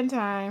right, Kevin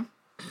time.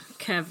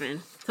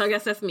 Kevin. So I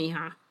guess that's me,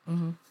 huh?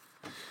 Mm-hmm.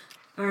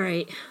 All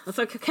right.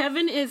 So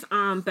Kevin is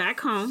back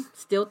home,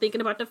 still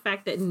thinking about the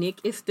fact that Nick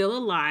is still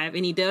alive,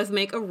 and he does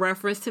make a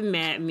reference to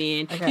Mad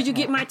Men. Did you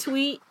get my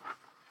tweet?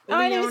 Oh,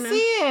 I didn't see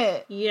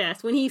it.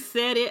 Yes, when he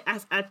said it,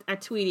 I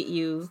tweeted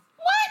you.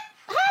 What?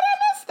 How did I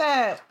miss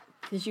that?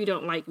 Because you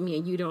don't like me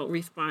and you don't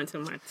respond to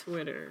my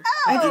Twitter.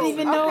 Oh, I didn't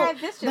even know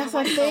that's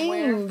a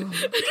thing.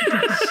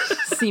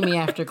 See me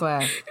after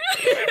class.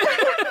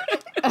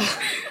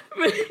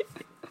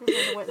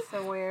 Went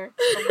somewhere.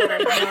 I'm gonna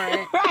ignore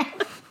it.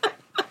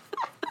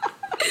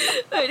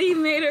 But he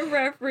made a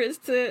reference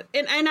to,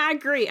 and I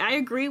agree. I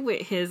agree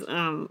with his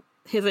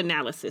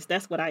analysis.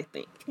 That's what I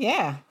think.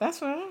 Yeah,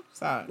 that's what I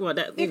saw. Well,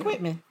 that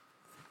equipment.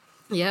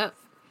 Yep.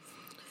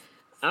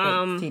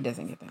 He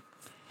doesn't get that.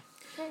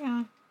 Hang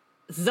on.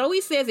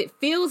 Zoe says it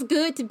feels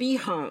good to be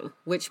home,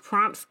 which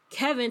prompts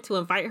Kevin to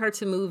invite her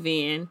to move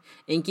in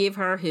and give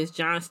her his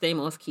John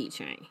Stamos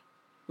keychain.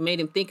 Made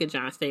him think of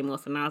John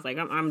Stamos, and I was like,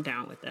 I'm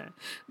down with that.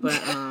 But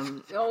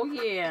oh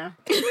yeah.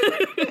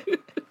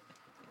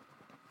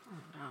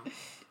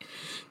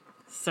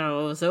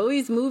 So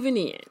Zoe's moving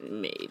in,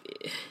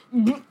 maybe.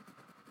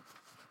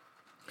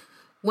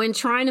 When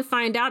trying to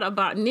find out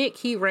about Nick,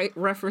 he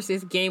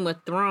references Game of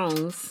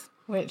Thrones.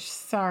 Which,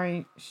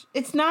 sorry,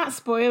 it's not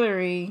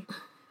spoilery.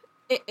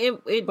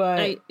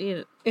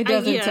 It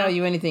doesn't tell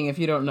you anything if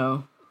you don't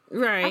know.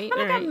 Right. I feel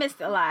like I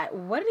missed a lot.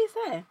 What did he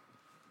say?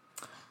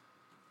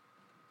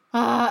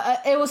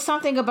 It was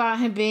something about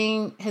him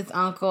being his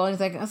uncle. And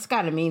he's like, it's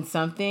got to mean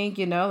something,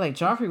 like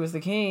Joffrey was the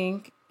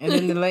king. And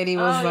then the lady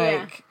was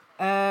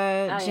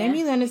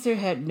Jaime Lannister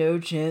had no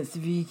chance to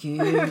be king.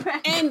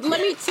 And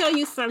let me tell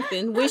you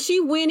something. When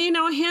she went in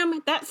on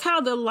him, that's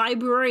how the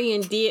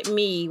librarian did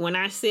me when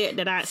I said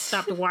that I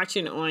stopped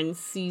watching on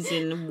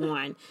season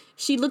 1.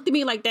 She looked at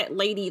me like that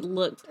lady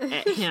looked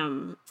at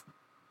him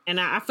And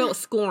I felt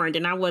scorned,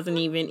 and I wasn't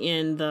even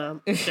in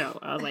the show.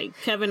 I was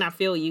like, Kevin, I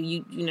feel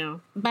you. You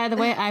know. By the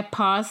way, I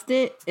paused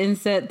it and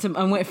said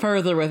I went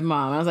further with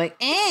Mom. I was like,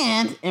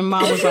 and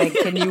Mom was like,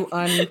 can you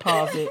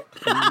unpause it?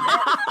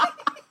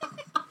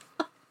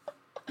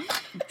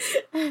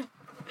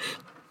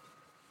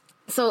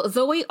 So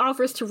Zoe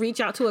offers to reach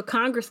out to a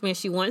congressman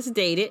she once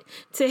dated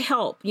to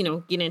help,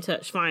 get in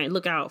touch,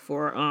 look out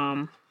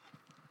for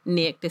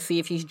Nick to see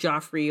if he's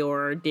Joffrey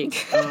or Dick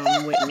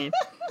Whitman.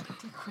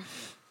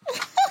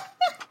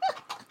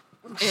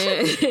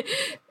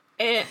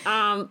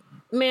 and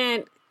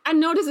man, I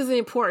know this isn't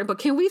important, but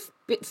can we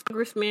spit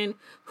congressman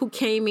who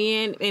came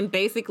in and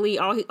basically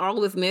all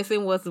was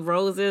missing was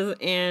roses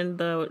and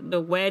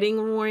the wedding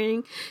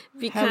ring?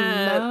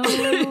 Because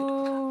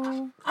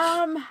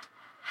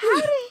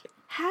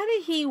how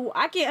did he?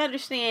 I can't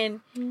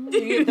understand. You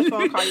get the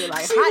phone call, you're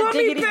like, hot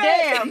diggity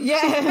damn,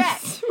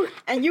 yes,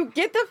 and you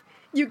get the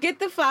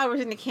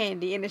flowers and the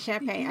candy and the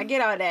champagne. I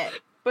get all that.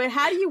 But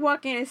how do you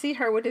walk in and see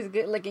her with this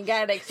good-looking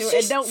guy next to her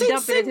and don't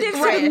dump it into the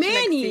trash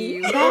next to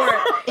you?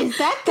 Is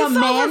that the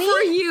Manny?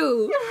 For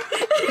you.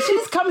 She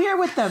just come here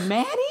with the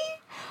Manny?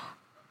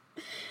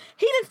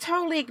 He just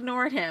totally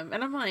ignored him.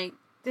 And I'm like,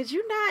 did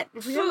you not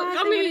realize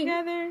they were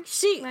together?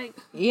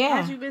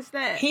 How'd you miss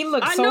that? He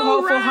looked so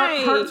hopeful.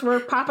 Right. Hearts were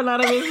popping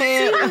out of his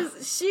head.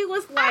 She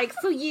was like,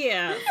 so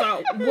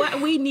what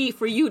we need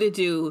for you to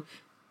do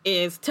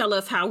is tell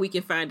us how we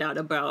can find out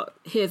about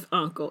his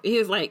uncle. He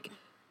was like,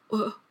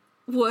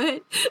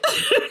 what?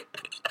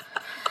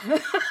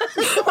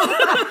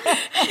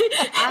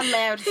 I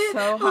laughed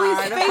so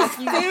hard. His face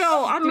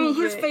fell. I mean,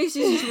 his face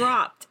just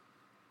dropped.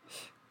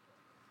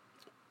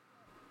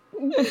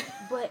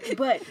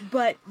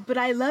 But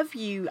I love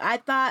you. I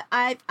thought.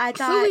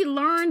 So we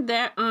learned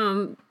that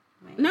not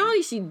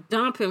only she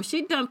dumped him,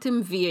 she dumped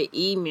him via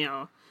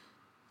email.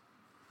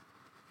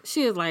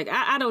 She was like,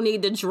 I don't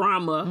need the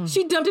drama.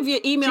 She dumped it via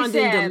email and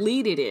then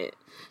deleted it.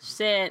 She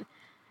said,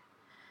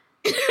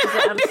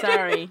 I'm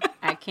sorry,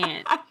 I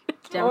can't.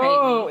 Don't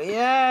hate me.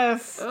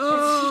 Yes.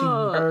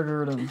 Oh. She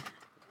murdered him.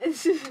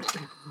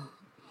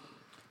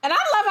 And I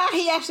love how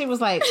he actually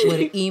was like, would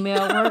an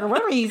email work? Or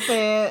whatever he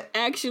said.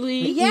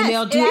 Actually, yes,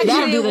 email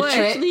that'll do the trick.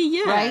 Actually,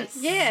 yes. Right?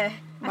 Yeah.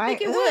 I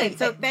think it would.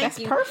 So thank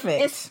you. That's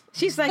perfect.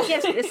 She's like,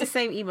 yes, it's the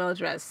same email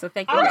address. So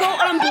thank you. I'll go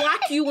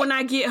unblock you when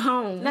I get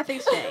home.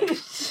 Nothing's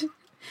changed.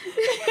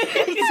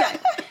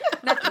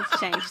 Nothing's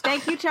changed.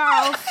 Thank you,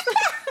 Charles.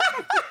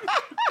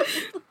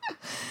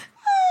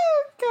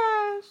 Oh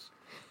gosh.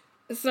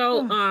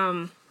 So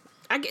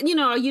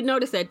you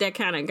notice that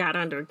kind of got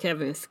under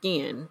Kevin's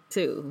skin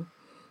too.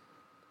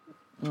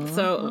 Mm-hmm.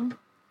 So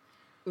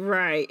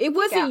right, it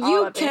wasn't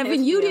you,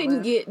 Kevin. You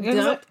didn't get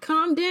dumped.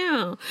 Calm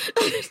down.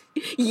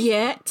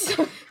 Yet,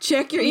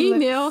 check your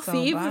email.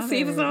 See if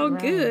it's all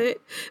good.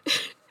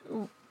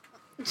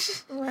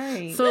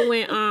 Right. So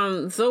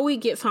when Zoe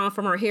gets home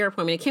from her hair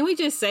appointment, can we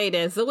just say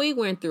that Zoe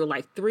went through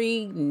like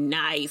 3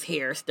 nice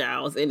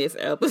hairstyles in this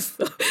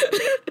episode?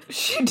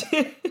 She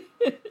did.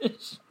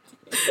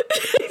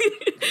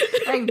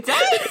 Like, dang,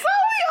 Zoe,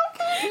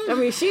 okay. I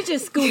mean, she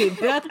just scooted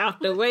Beth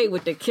out the way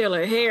with the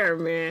killer hair,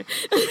 man.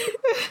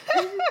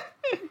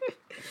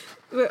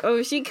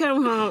 But she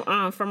come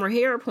home from her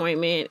hair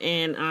appointment,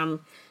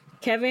 and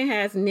Kevin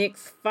has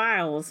Nick's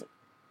files.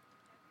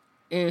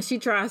 And she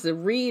tries to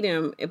read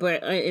him,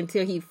 but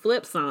until he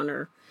flips on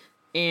her.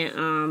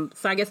 And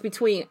so I guess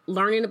between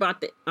learning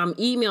about the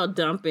email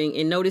dumping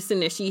and noticing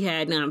that she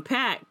hadn't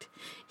unpacked,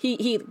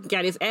 he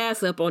got his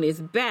ass up on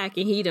his back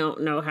and he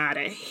don't know how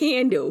to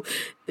handle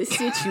the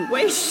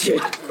situation.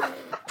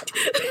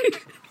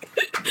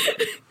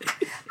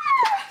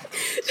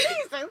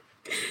 Jesus.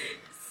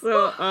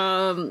 So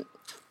I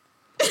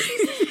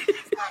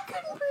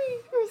couldn't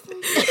breathe.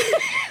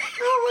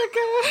 Oh my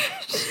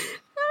gosh.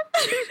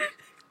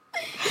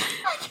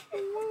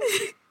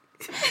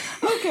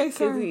 Okay,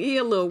 sorry. He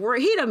a little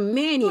worried. He the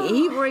Manny, and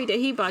he worried that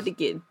he about to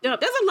get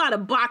dumped. There's a lot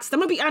of boxes. I'm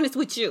gonna be honest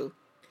with you.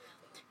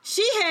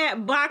 She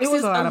had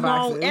boxes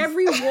along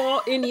every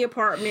wall in the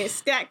apartment,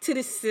 stacked to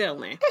the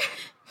ceiling.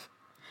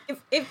 Let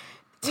me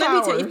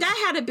tell you, if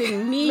that had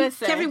been me,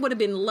 Kevin would have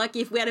been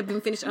lucky if we had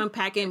been finished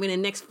unpacking in the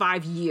next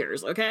 5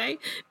 years. Okay.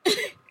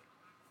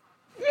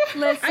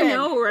 Listen, I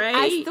know, right?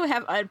 I still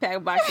have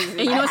unpacked boxes. And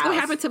you know what's gonna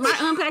happen to my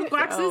unpacked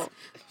boxes?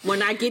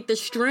 When I get the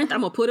strength,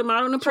 I'm gonna put them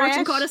out on the porch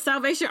and call the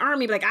Salvation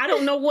Army. Like, I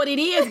don't know what it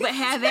is, but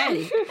have at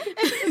it.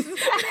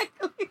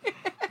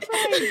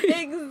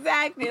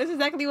 Exactly. That's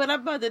exactly what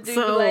I'm about to do.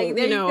 So, like,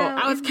 there you go.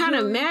 I was kind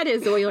of mad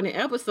at Zoe on the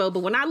episode, but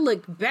when I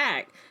looked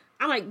back,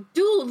 I'm like,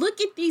 dude, look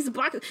at these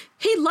boxes.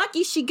 He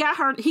lucky he got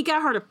her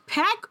to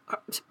pack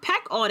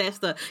all that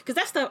stuff. Because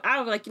that stuff, I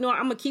was like, I'm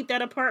going to keep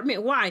that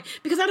apartment. Why?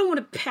 Because I don't want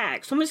to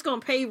pack. So I'm just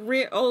going to pay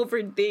rent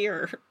over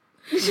there.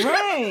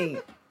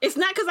 Right. It's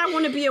not because I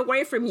want to be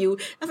away from you.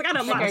 I got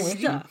a lot of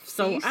stuff.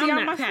 So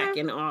I'm not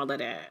packing all of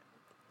that.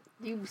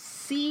 You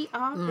see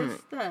all this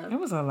stuff. It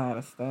was a lot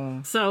of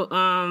stuff.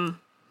 So,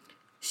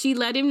 she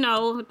let him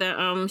know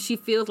that she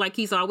feels like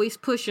he's always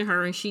pushing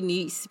her and she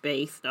needs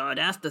space. Oh,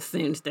 that's the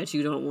sentence that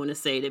you don't want to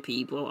say to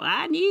people.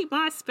 I need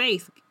my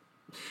space.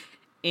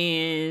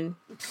 And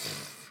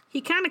he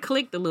kind of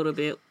clicked a little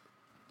bit.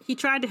 He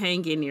tried to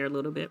hang in there a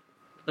little bit.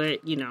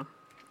 But, you know.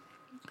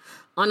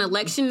 On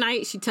election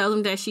night, she tells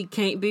him that she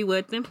can't be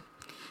with him.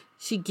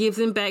 She gives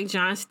him back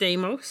John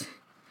Stamos.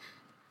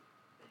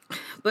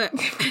 But...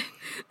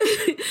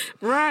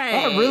 right.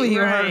 That really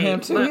hurt him,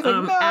 too. But, He's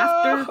like, no.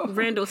 After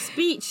Randall's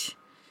speech...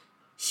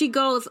 She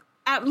goes,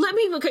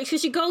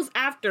 she goes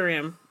after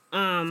him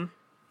and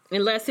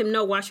lets him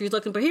know why she's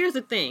looking. But here's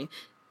the thing.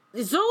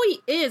 Zoe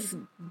is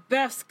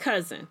Beth's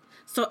cousin.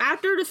 So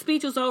after the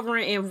speech was over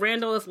and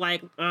Randall is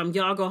like,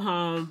 y'all go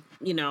home.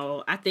 You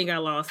know, I think I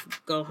lost.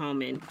 Go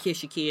home and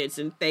kiss your kids.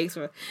 And thanks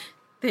for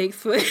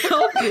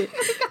helping.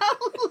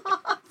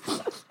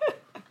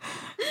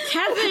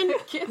 Kevin,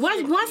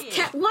 once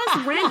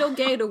Randall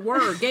gave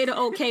the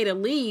okay to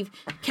leave,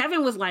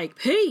 Kevin was like,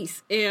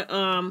 peace,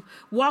 and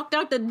walked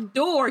out the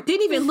door,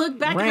 didn't even look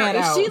back at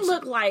her, and she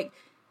looked like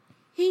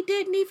he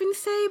didn't even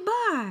say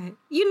bye,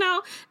 you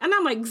know? And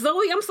I'm like,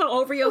 Zoe, I'm so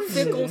over your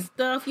fickle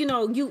stuff, you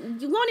know, you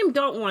want him,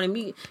 don't want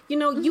him, you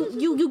know,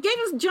 you gave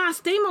us John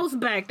Stamos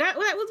back, that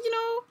was, you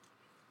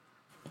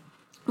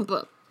know,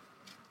 but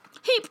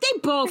they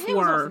both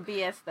were,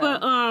 BS,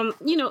 but,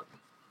 you know,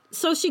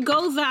 so she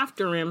goes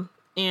after him.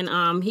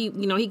 And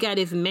he got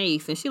his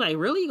mace, and she like,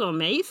 really, you gonna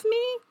mace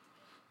me?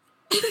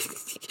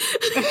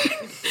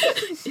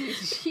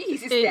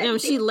 And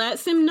she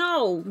lets him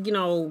know, you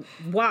know,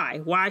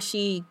 why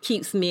she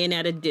keeps men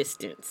at a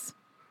distance,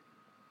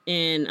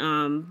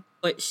 and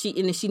but she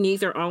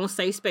needs her own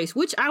safe space,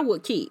 which I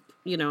would keep,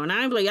 you know. And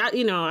I'm like,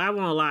 I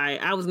won't lie,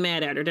 I was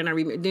mad at her.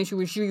 Then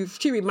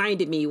she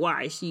reminded me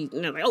why she, you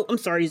know, like, oh, I'm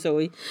sorry,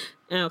 Zoe.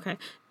 Okay,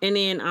 and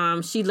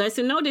then she lets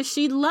him know that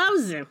she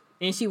loves him.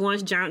 And she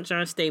wants John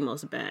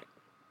Stamos back.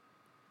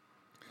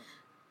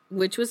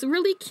 Which was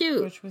really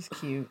cute.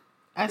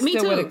 I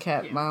still would have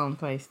kept my own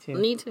place, too.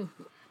 Me, too.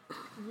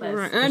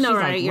 Right. I know,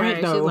 right? Like, right.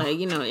 She's like,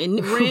 you know,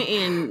 rent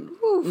in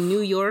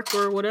New York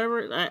or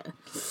whatever.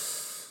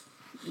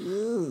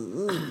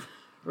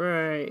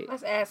 Right.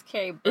 Let's ask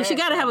Carrie. And she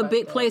got to have a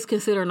big place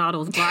considering all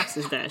those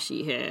boxes that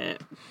she had.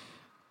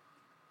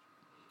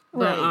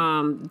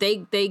 But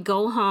they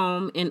go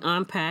home and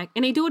unpack.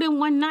 And they do it in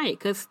one night.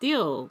 Because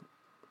still...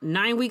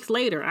 9 weeks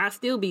later, I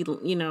still be,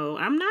 you know,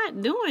 I'm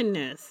not doing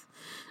this.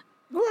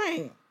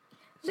 Right.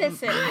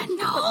 Listen, I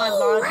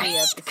know,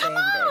 right? Come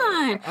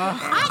on.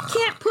 I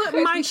can't put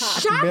my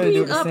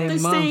shopping up the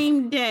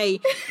same day.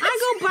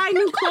 I go buy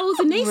new clothes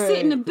and they sit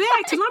in the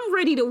bag till I'm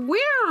ready to wear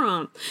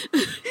them.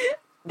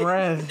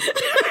 Right.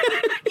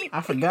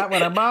 I forgot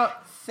what I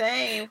bought.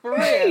 Same, for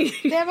real.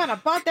 Damn, I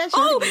bought that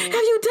shit again.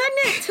 Have you done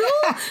that too?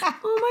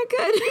 Oh my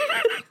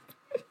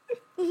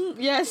God.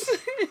 Yes.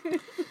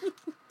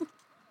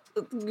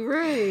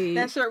 Right.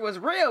 That shirt was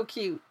real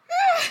cute.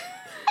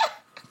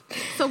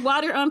 So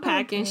while they're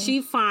unpacking,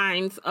 she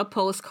finds a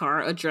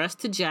postcard addressed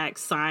to Jack,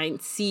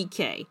 signed CK,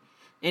 and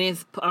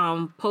it's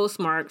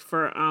postmarked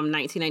for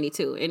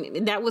 1992,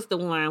 and that was the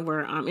one where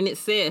and it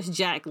says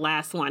Jack,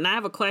 last one. Now I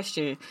have a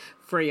question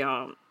for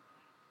y'all.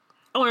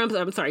 Oh,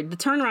 I'm sorry. The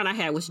turnaround I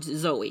had was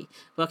Zoe.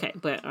 Okay,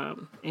 but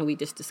and we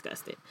just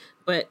discussed it.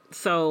 But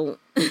so,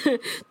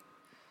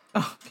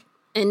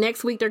 and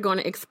next week they're going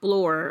to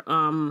explore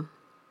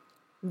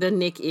the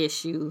Nick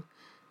issue,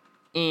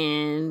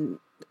 and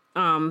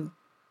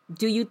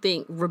do you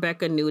think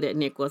Rebecca knew that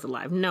Nick was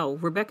alive? No,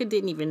 Rebecca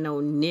didn't even know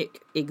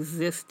Nick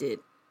existed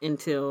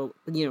until,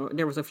 you know,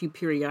 there was a few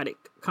periodic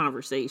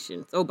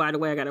conversations. Oh, by the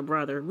way, I got a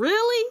brother.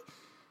 Really?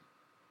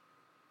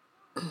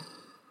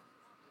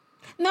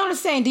 No, I'm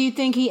saying, do you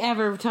think he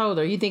ever told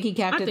her? You think he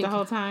kept it the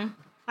whole time?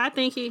 I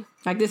think he...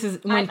 Like, this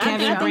is when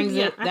Kevin brings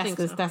it, that's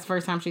the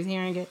first time she's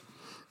hearing it?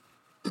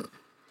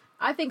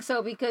 I think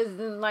so, because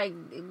like,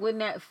 wouldn't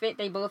that fit?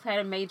 They both had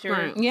a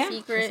major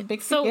secret. It's a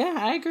big secret. Yeah,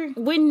 I agree.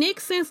 When Nick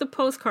sends a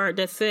postcard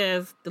that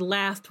says the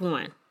last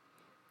one,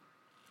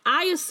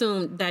 I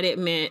assumed that it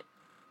meant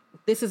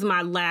this is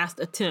my last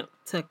attempt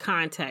to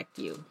contact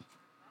you.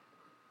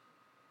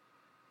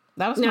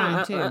 That was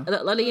mine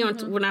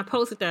too. When I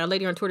posted that, a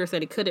lady on Twitter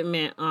said it could have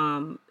meant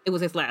it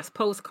was his last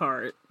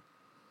postcard.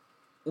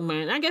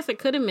 Man, I guess it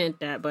could have meant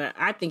that, but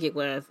I think it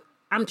was.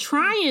 I'm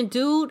trying,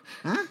 dude.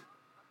 Huh?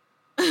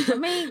 I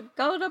mean,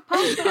 go to the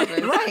post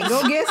office. Right,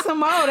 go get some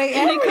more. They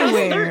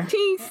everywhere.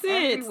 13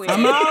 cents.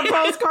 I'm all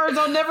postcards.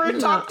 I'll never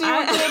talk to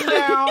you again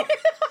now.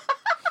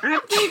 I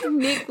think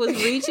Nick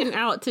was reaching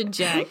out to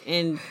Jack,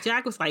 and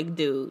Jack was like,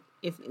 dude,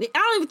 I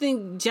don't even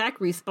think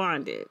Jack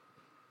responded.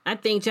 I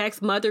think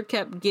Jack's mother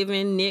kept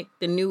giving Nick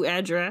the new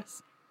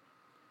address.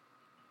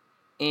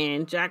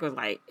 And Jack was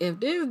like, if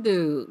this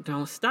dude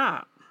don't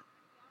stop.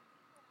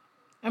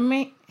 I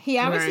mean, he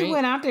obviously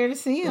went out there to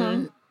see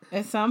him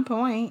at some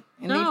point.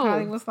 And he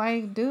probably was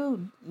like,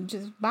 dude,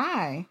 just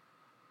bye.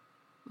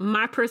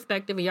 My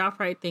perspective, and y'all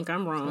probably think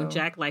I'm wrong. So.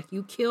 Jack, like,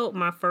 you killed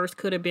my first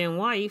could have been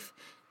wife,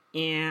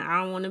 and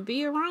I don't want to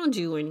be around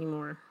you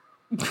anymore.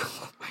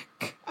 Oh my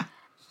God.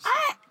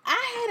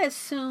 I had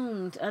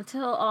assumed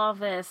until all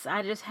this,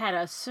 I just had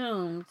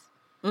assumed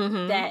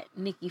that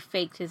Nikki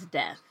faked his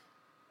death.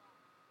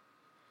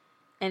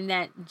 And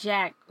that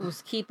Jack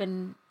was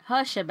keeping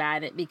hush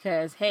about it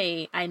because,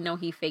 hey, I know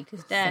he faked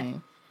his death.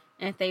 Same.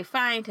 And if they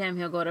find him,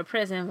 he'll go to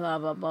prison, blah,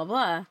 blah, blah,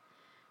 blah.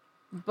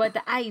 But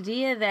the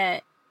idea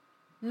that,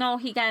 no,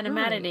 he got him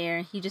out of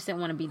there, he just didn't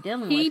want to be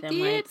dealing with him.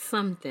 He did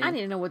something. I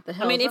didn't know what the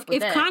hell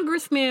if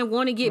congressmen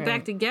want to get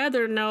back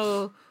together,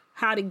 know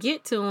how to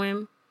get to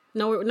him,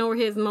 know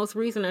his most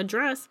recent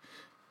address,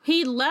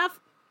 he left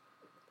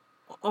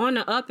on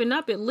the up and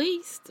up at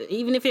least,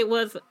 even if it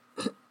was...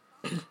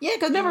 Yeah,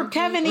 because remember,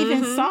 Kevin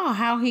even saw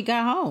how he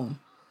got home.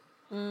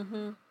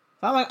 So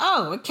I'm like,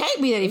 oh, it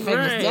can't be that he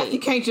faked his death. You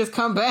can't just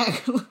come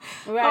back.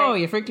 Oh,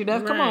 you freaked your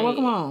death? Come on,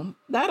 welcome home.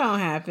 That don't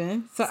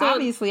happen. So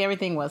obviously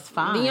everything was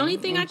fine. The only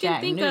thing I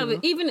can think of,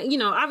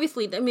 even,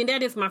 obviously, I mean,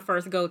 that is my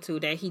first go-to,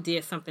 that he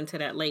did something to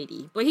that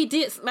lady. But he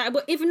did,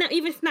 but even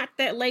if not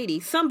that lady,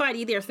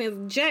 somebody there,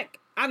 since Jack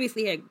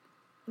obviously had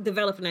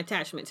developed an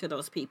attachment to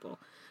those people,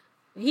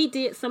 he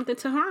did something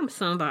to harm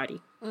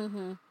somebody.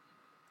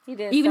 He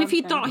did even if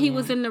he thought he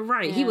was in the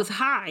right. He was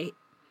high.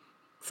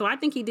 So I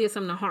think he did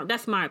something to harm.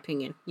 That's my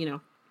opinion,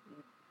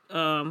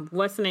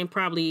 what's the name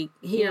probably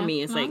hear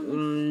me and say,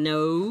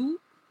 no.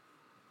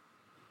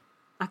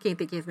 I can't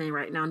think of his name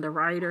right now. The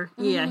writer.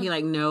 Yeah, he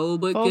like, no,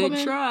 but good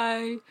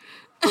try.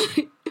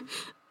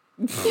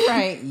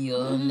 Right.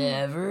 You'll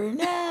never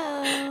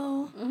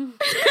know. He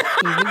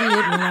really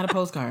did run out of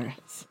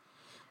postcards.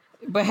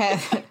 But had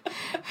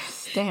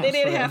stamps. They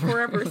didn't have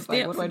forever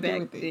stamps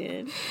back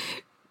then.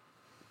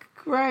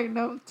 Right,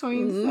 no,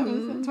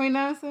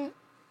 29 cents.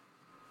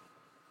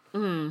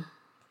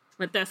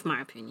 But that's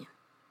my opinion.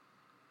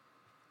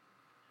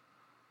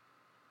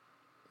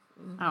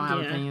 I don't have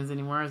opinions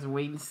anymore. I was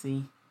waiting to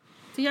see.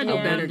 So y'all know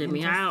better than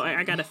me.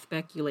 I gotta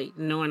speculate,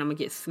 knowing I'm gonna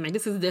get smacked.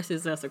 This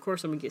is us. Of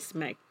course, I'm gonna get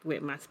smacked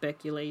with my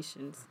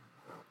speculations.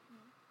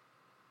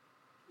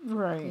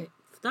 Right.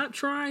 Stop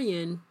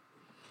trying.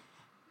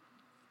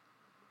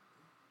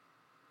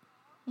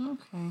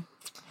 Okay.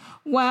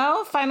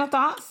 Well, final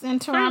thoughts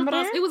and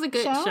Thermometer. It was a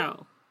good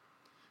show.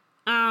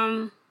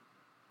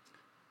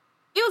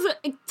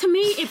 To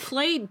me, it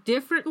played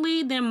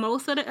differently than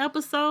most of the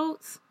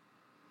episodes,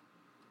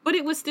 but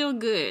it was still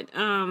good.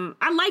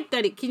 I like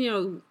that it,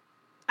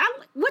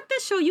 with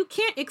this show, you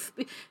can't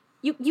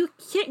you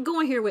can't go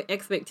in here with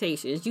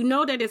expectations. You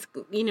know that it's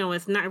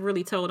not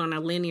really told on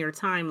a linear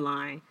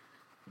timeline,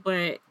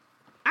 but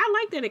I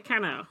like that it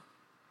kind of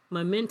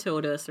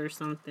mementoed us or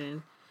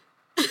something.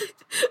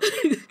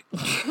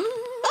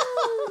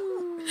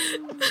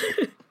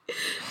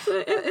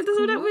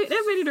 So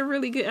that made it a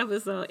really good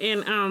episode.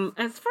 And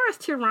as far as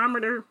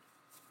Thermometer,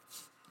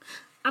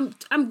 I'm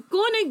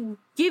going to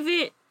give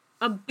it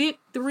a big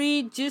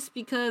 3 just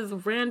because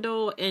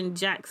Randall and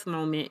Jack's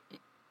moment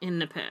in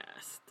the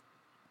past.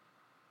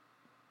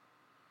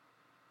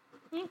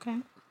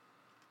 Okay.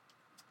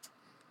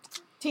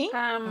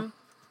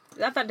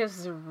 I thought this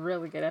was a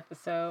really good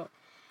episode.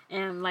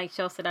 And like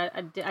Shel said,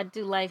 I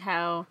do like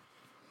how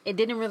it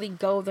didn't really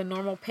go the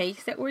normal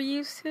pace that we're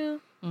used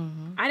to.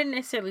 I didn't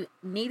necessarily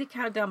need a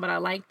countdown, but I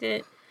liked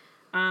it.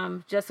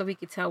 Just so we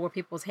could tell where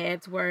people's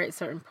heads were at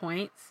certain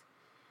points.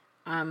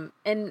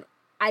 And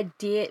I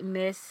did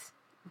miss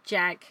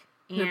Jack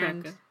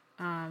and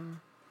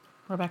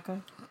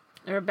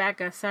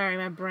Rebecca. Sorry,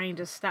 my brain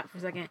just stopped for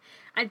a second.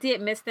 I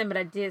did miss them, but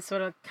I did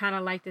sort of kind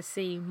of like to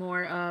see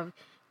more of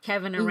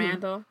Kevin and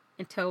Randall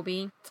and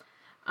Toby.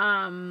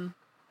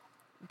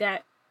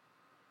 That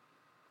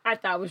I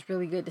thought was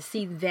really good to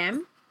see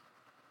them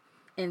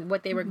and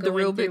what they were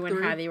going through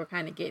and how they were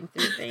kind of getting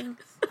through things.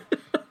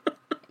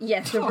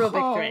 Yes, the real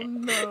big threat.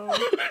 No.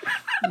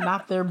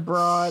 Not their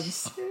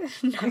broads.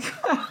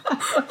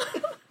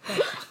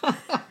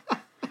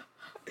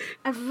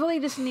 I really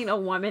just need a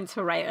woman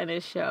to write on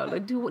this show.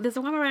 Like, does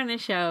a woman write on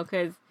this show?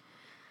 Because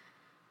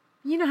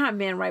you know how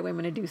men write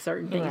women to do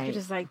certain things. Right. You're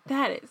just like,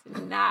 that is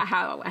not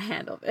how I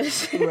handle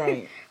this.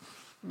 Right.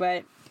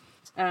 But,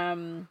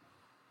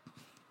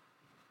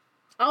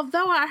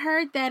 although I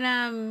heard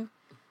that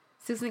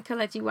Susan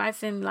Kelechi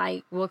Watson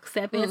will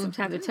step in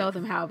sometimes to tell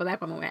them how a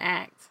black woman would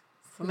act.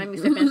 So let me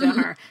step in and tell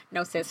her,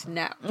 no, sis,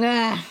 no.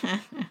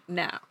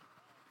 No.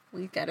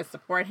 We got to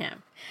support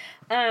him.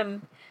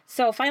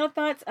 So final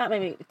thoughts.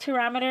 Maybe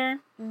Thermometer.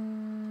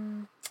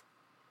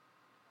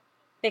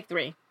 Big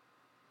 3.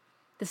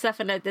 The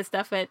stuff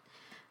at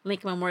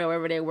Lincoln Memorial,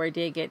 wherever they were,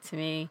 did get to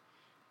me.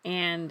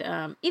 And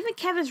even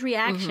Kevin's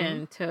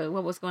reaction to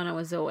what was going on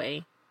with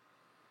Zoe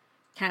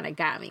kind of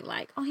got me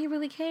like, oh, he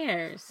really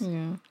cares.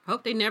 Yeah.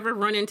 Hope they never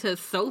run into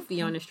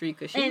Sophie on the street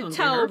because she's going to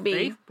get her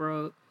face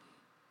broke.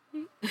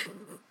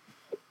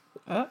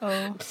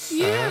 Uh-oh.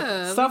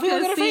 Yeah. Sophie will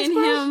get her face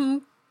broke?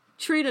 Him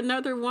treat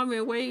another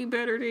woman way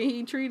better than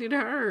he treated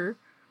her.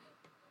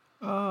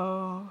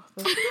 Oh.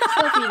 Sophie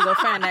can go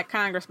find that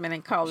congressman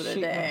and call it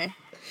a day.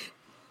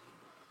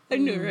 I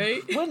know,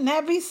 right? Wouldn't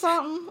that be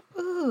something?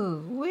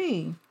 Ooh,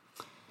 wee.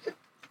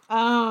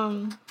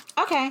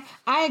 Okay,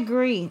 I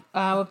agree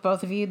with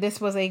both of you. This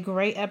was a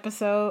great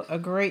episode, a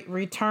great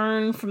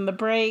return from the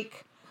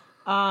break.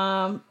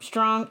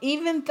 Strong,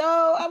 even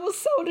though I was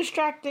so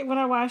distracted when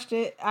I watched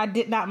it, I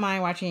did not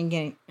mind watching it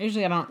again.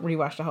 Usually I don't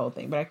rewatch the whole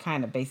thing, but I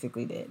kind of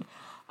basically did.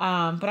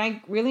 But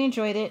I really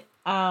enjoyed it.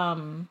 I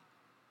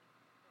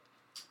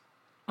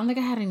don't think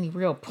I had any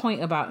real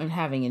point about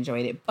having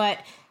enjoyed it, but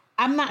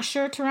I'm not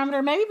sure.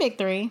 Thermometer, maybe big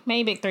three.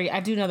 I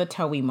do know the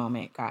Toei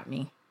moment got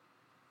me.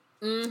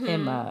 Mm-hmm.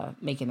 Him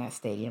making that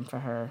stadium for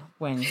her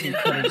when he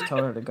could have just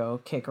told her to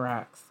go kick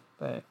rocks,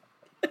 but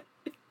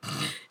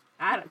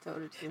I'd have told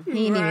her to. He didn't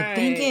even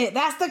think it.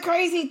 That's the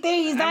crazy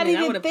thing. He's not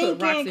even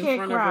thinking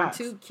kick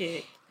rocks.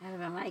 I'd have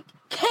been like,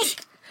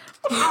 kick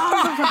all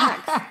the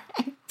rocks.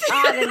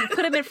 Then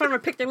put him in front of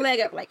her, pick their leg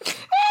up like.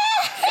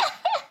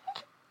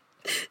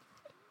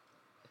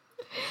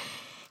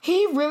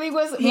 He really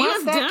was. He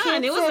was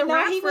done. It was a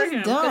wrap for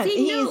him. Done.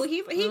 He knew. He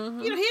you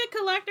know, he a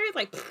collector. He's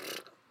like.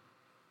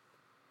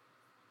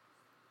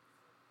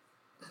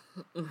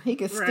 He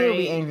could still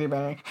be angry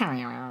about it.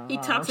 He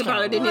talks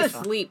about it in his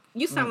sleep.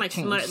 You sound like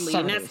Smutly,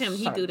 and that's him.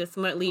 He do the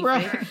Smutly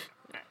thing.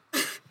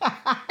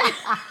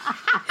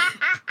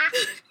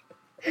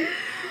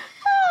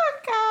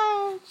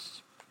 Oh,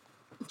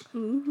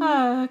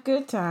 gosh.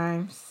 Good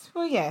times.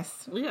 Well,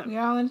 yes. Yeah. We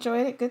all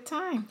enjoyed it. Good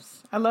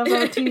times. I love all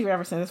the TV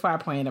references. That's why I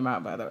pointed them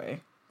out, by the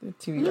way. The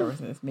TV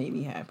references made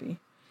me happy.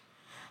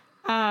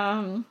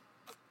 Okay.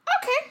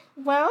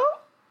 Well,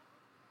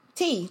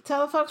 T,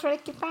 tell the folks where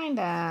they can find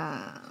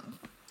us.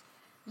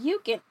 You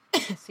can,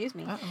 excuse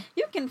me.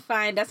 You can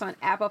find us on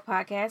Apple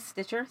Podcasts,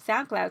 Stitcher,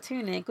 SoundCloud,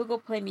 TuneIn, Google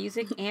Play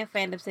Music, and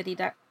This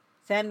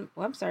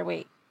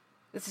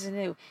is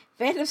new.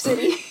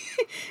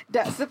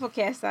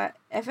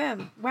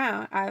 FandomCity.simplecast.fm.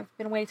 Wow, I've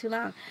been waiting too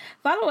long.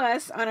 Follow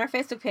us on our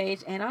Facebook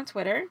page and on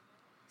Twitter.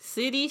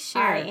 City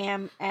Sheriff. I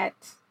am at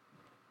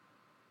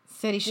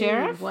City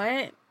Sheriff.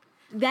 What?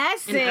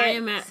 That's and it. I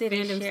am at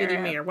Fandom City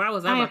Mayor. Why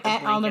was I about to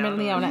at Alderman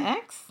Leona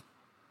X.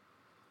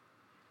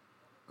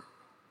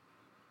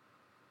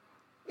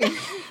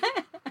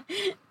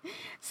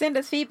 Send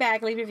us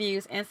feedback, leave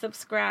reviews, and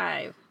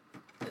subscribe.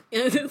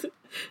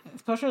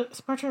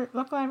 Support your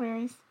local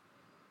libraries.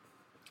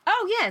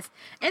 Oh, yes.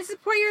 And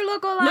support your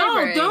local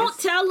libraries. No, don't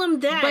tell them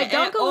that. But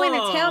don't go in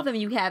and tell them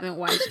you haven't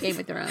watched Game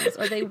of Thrones,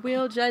 or they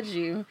will judge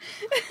you.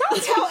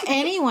 Don't tell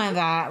anyone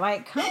that.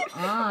 Like, come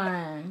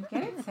on.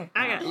 Get it together.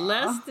 I got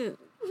less than...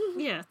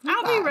 Yeah,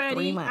 I'll be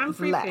ready. I'm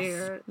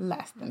prepared.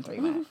 Less than 3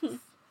 months.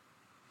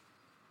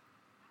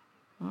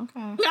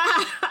 Okay.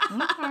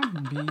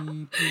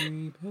 Be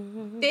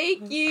prepared.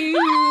 Thank you.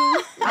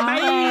 All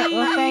right.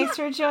 Well, thanks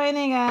for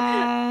joining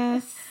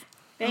us.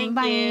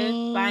 Thank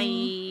you.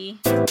 Bye.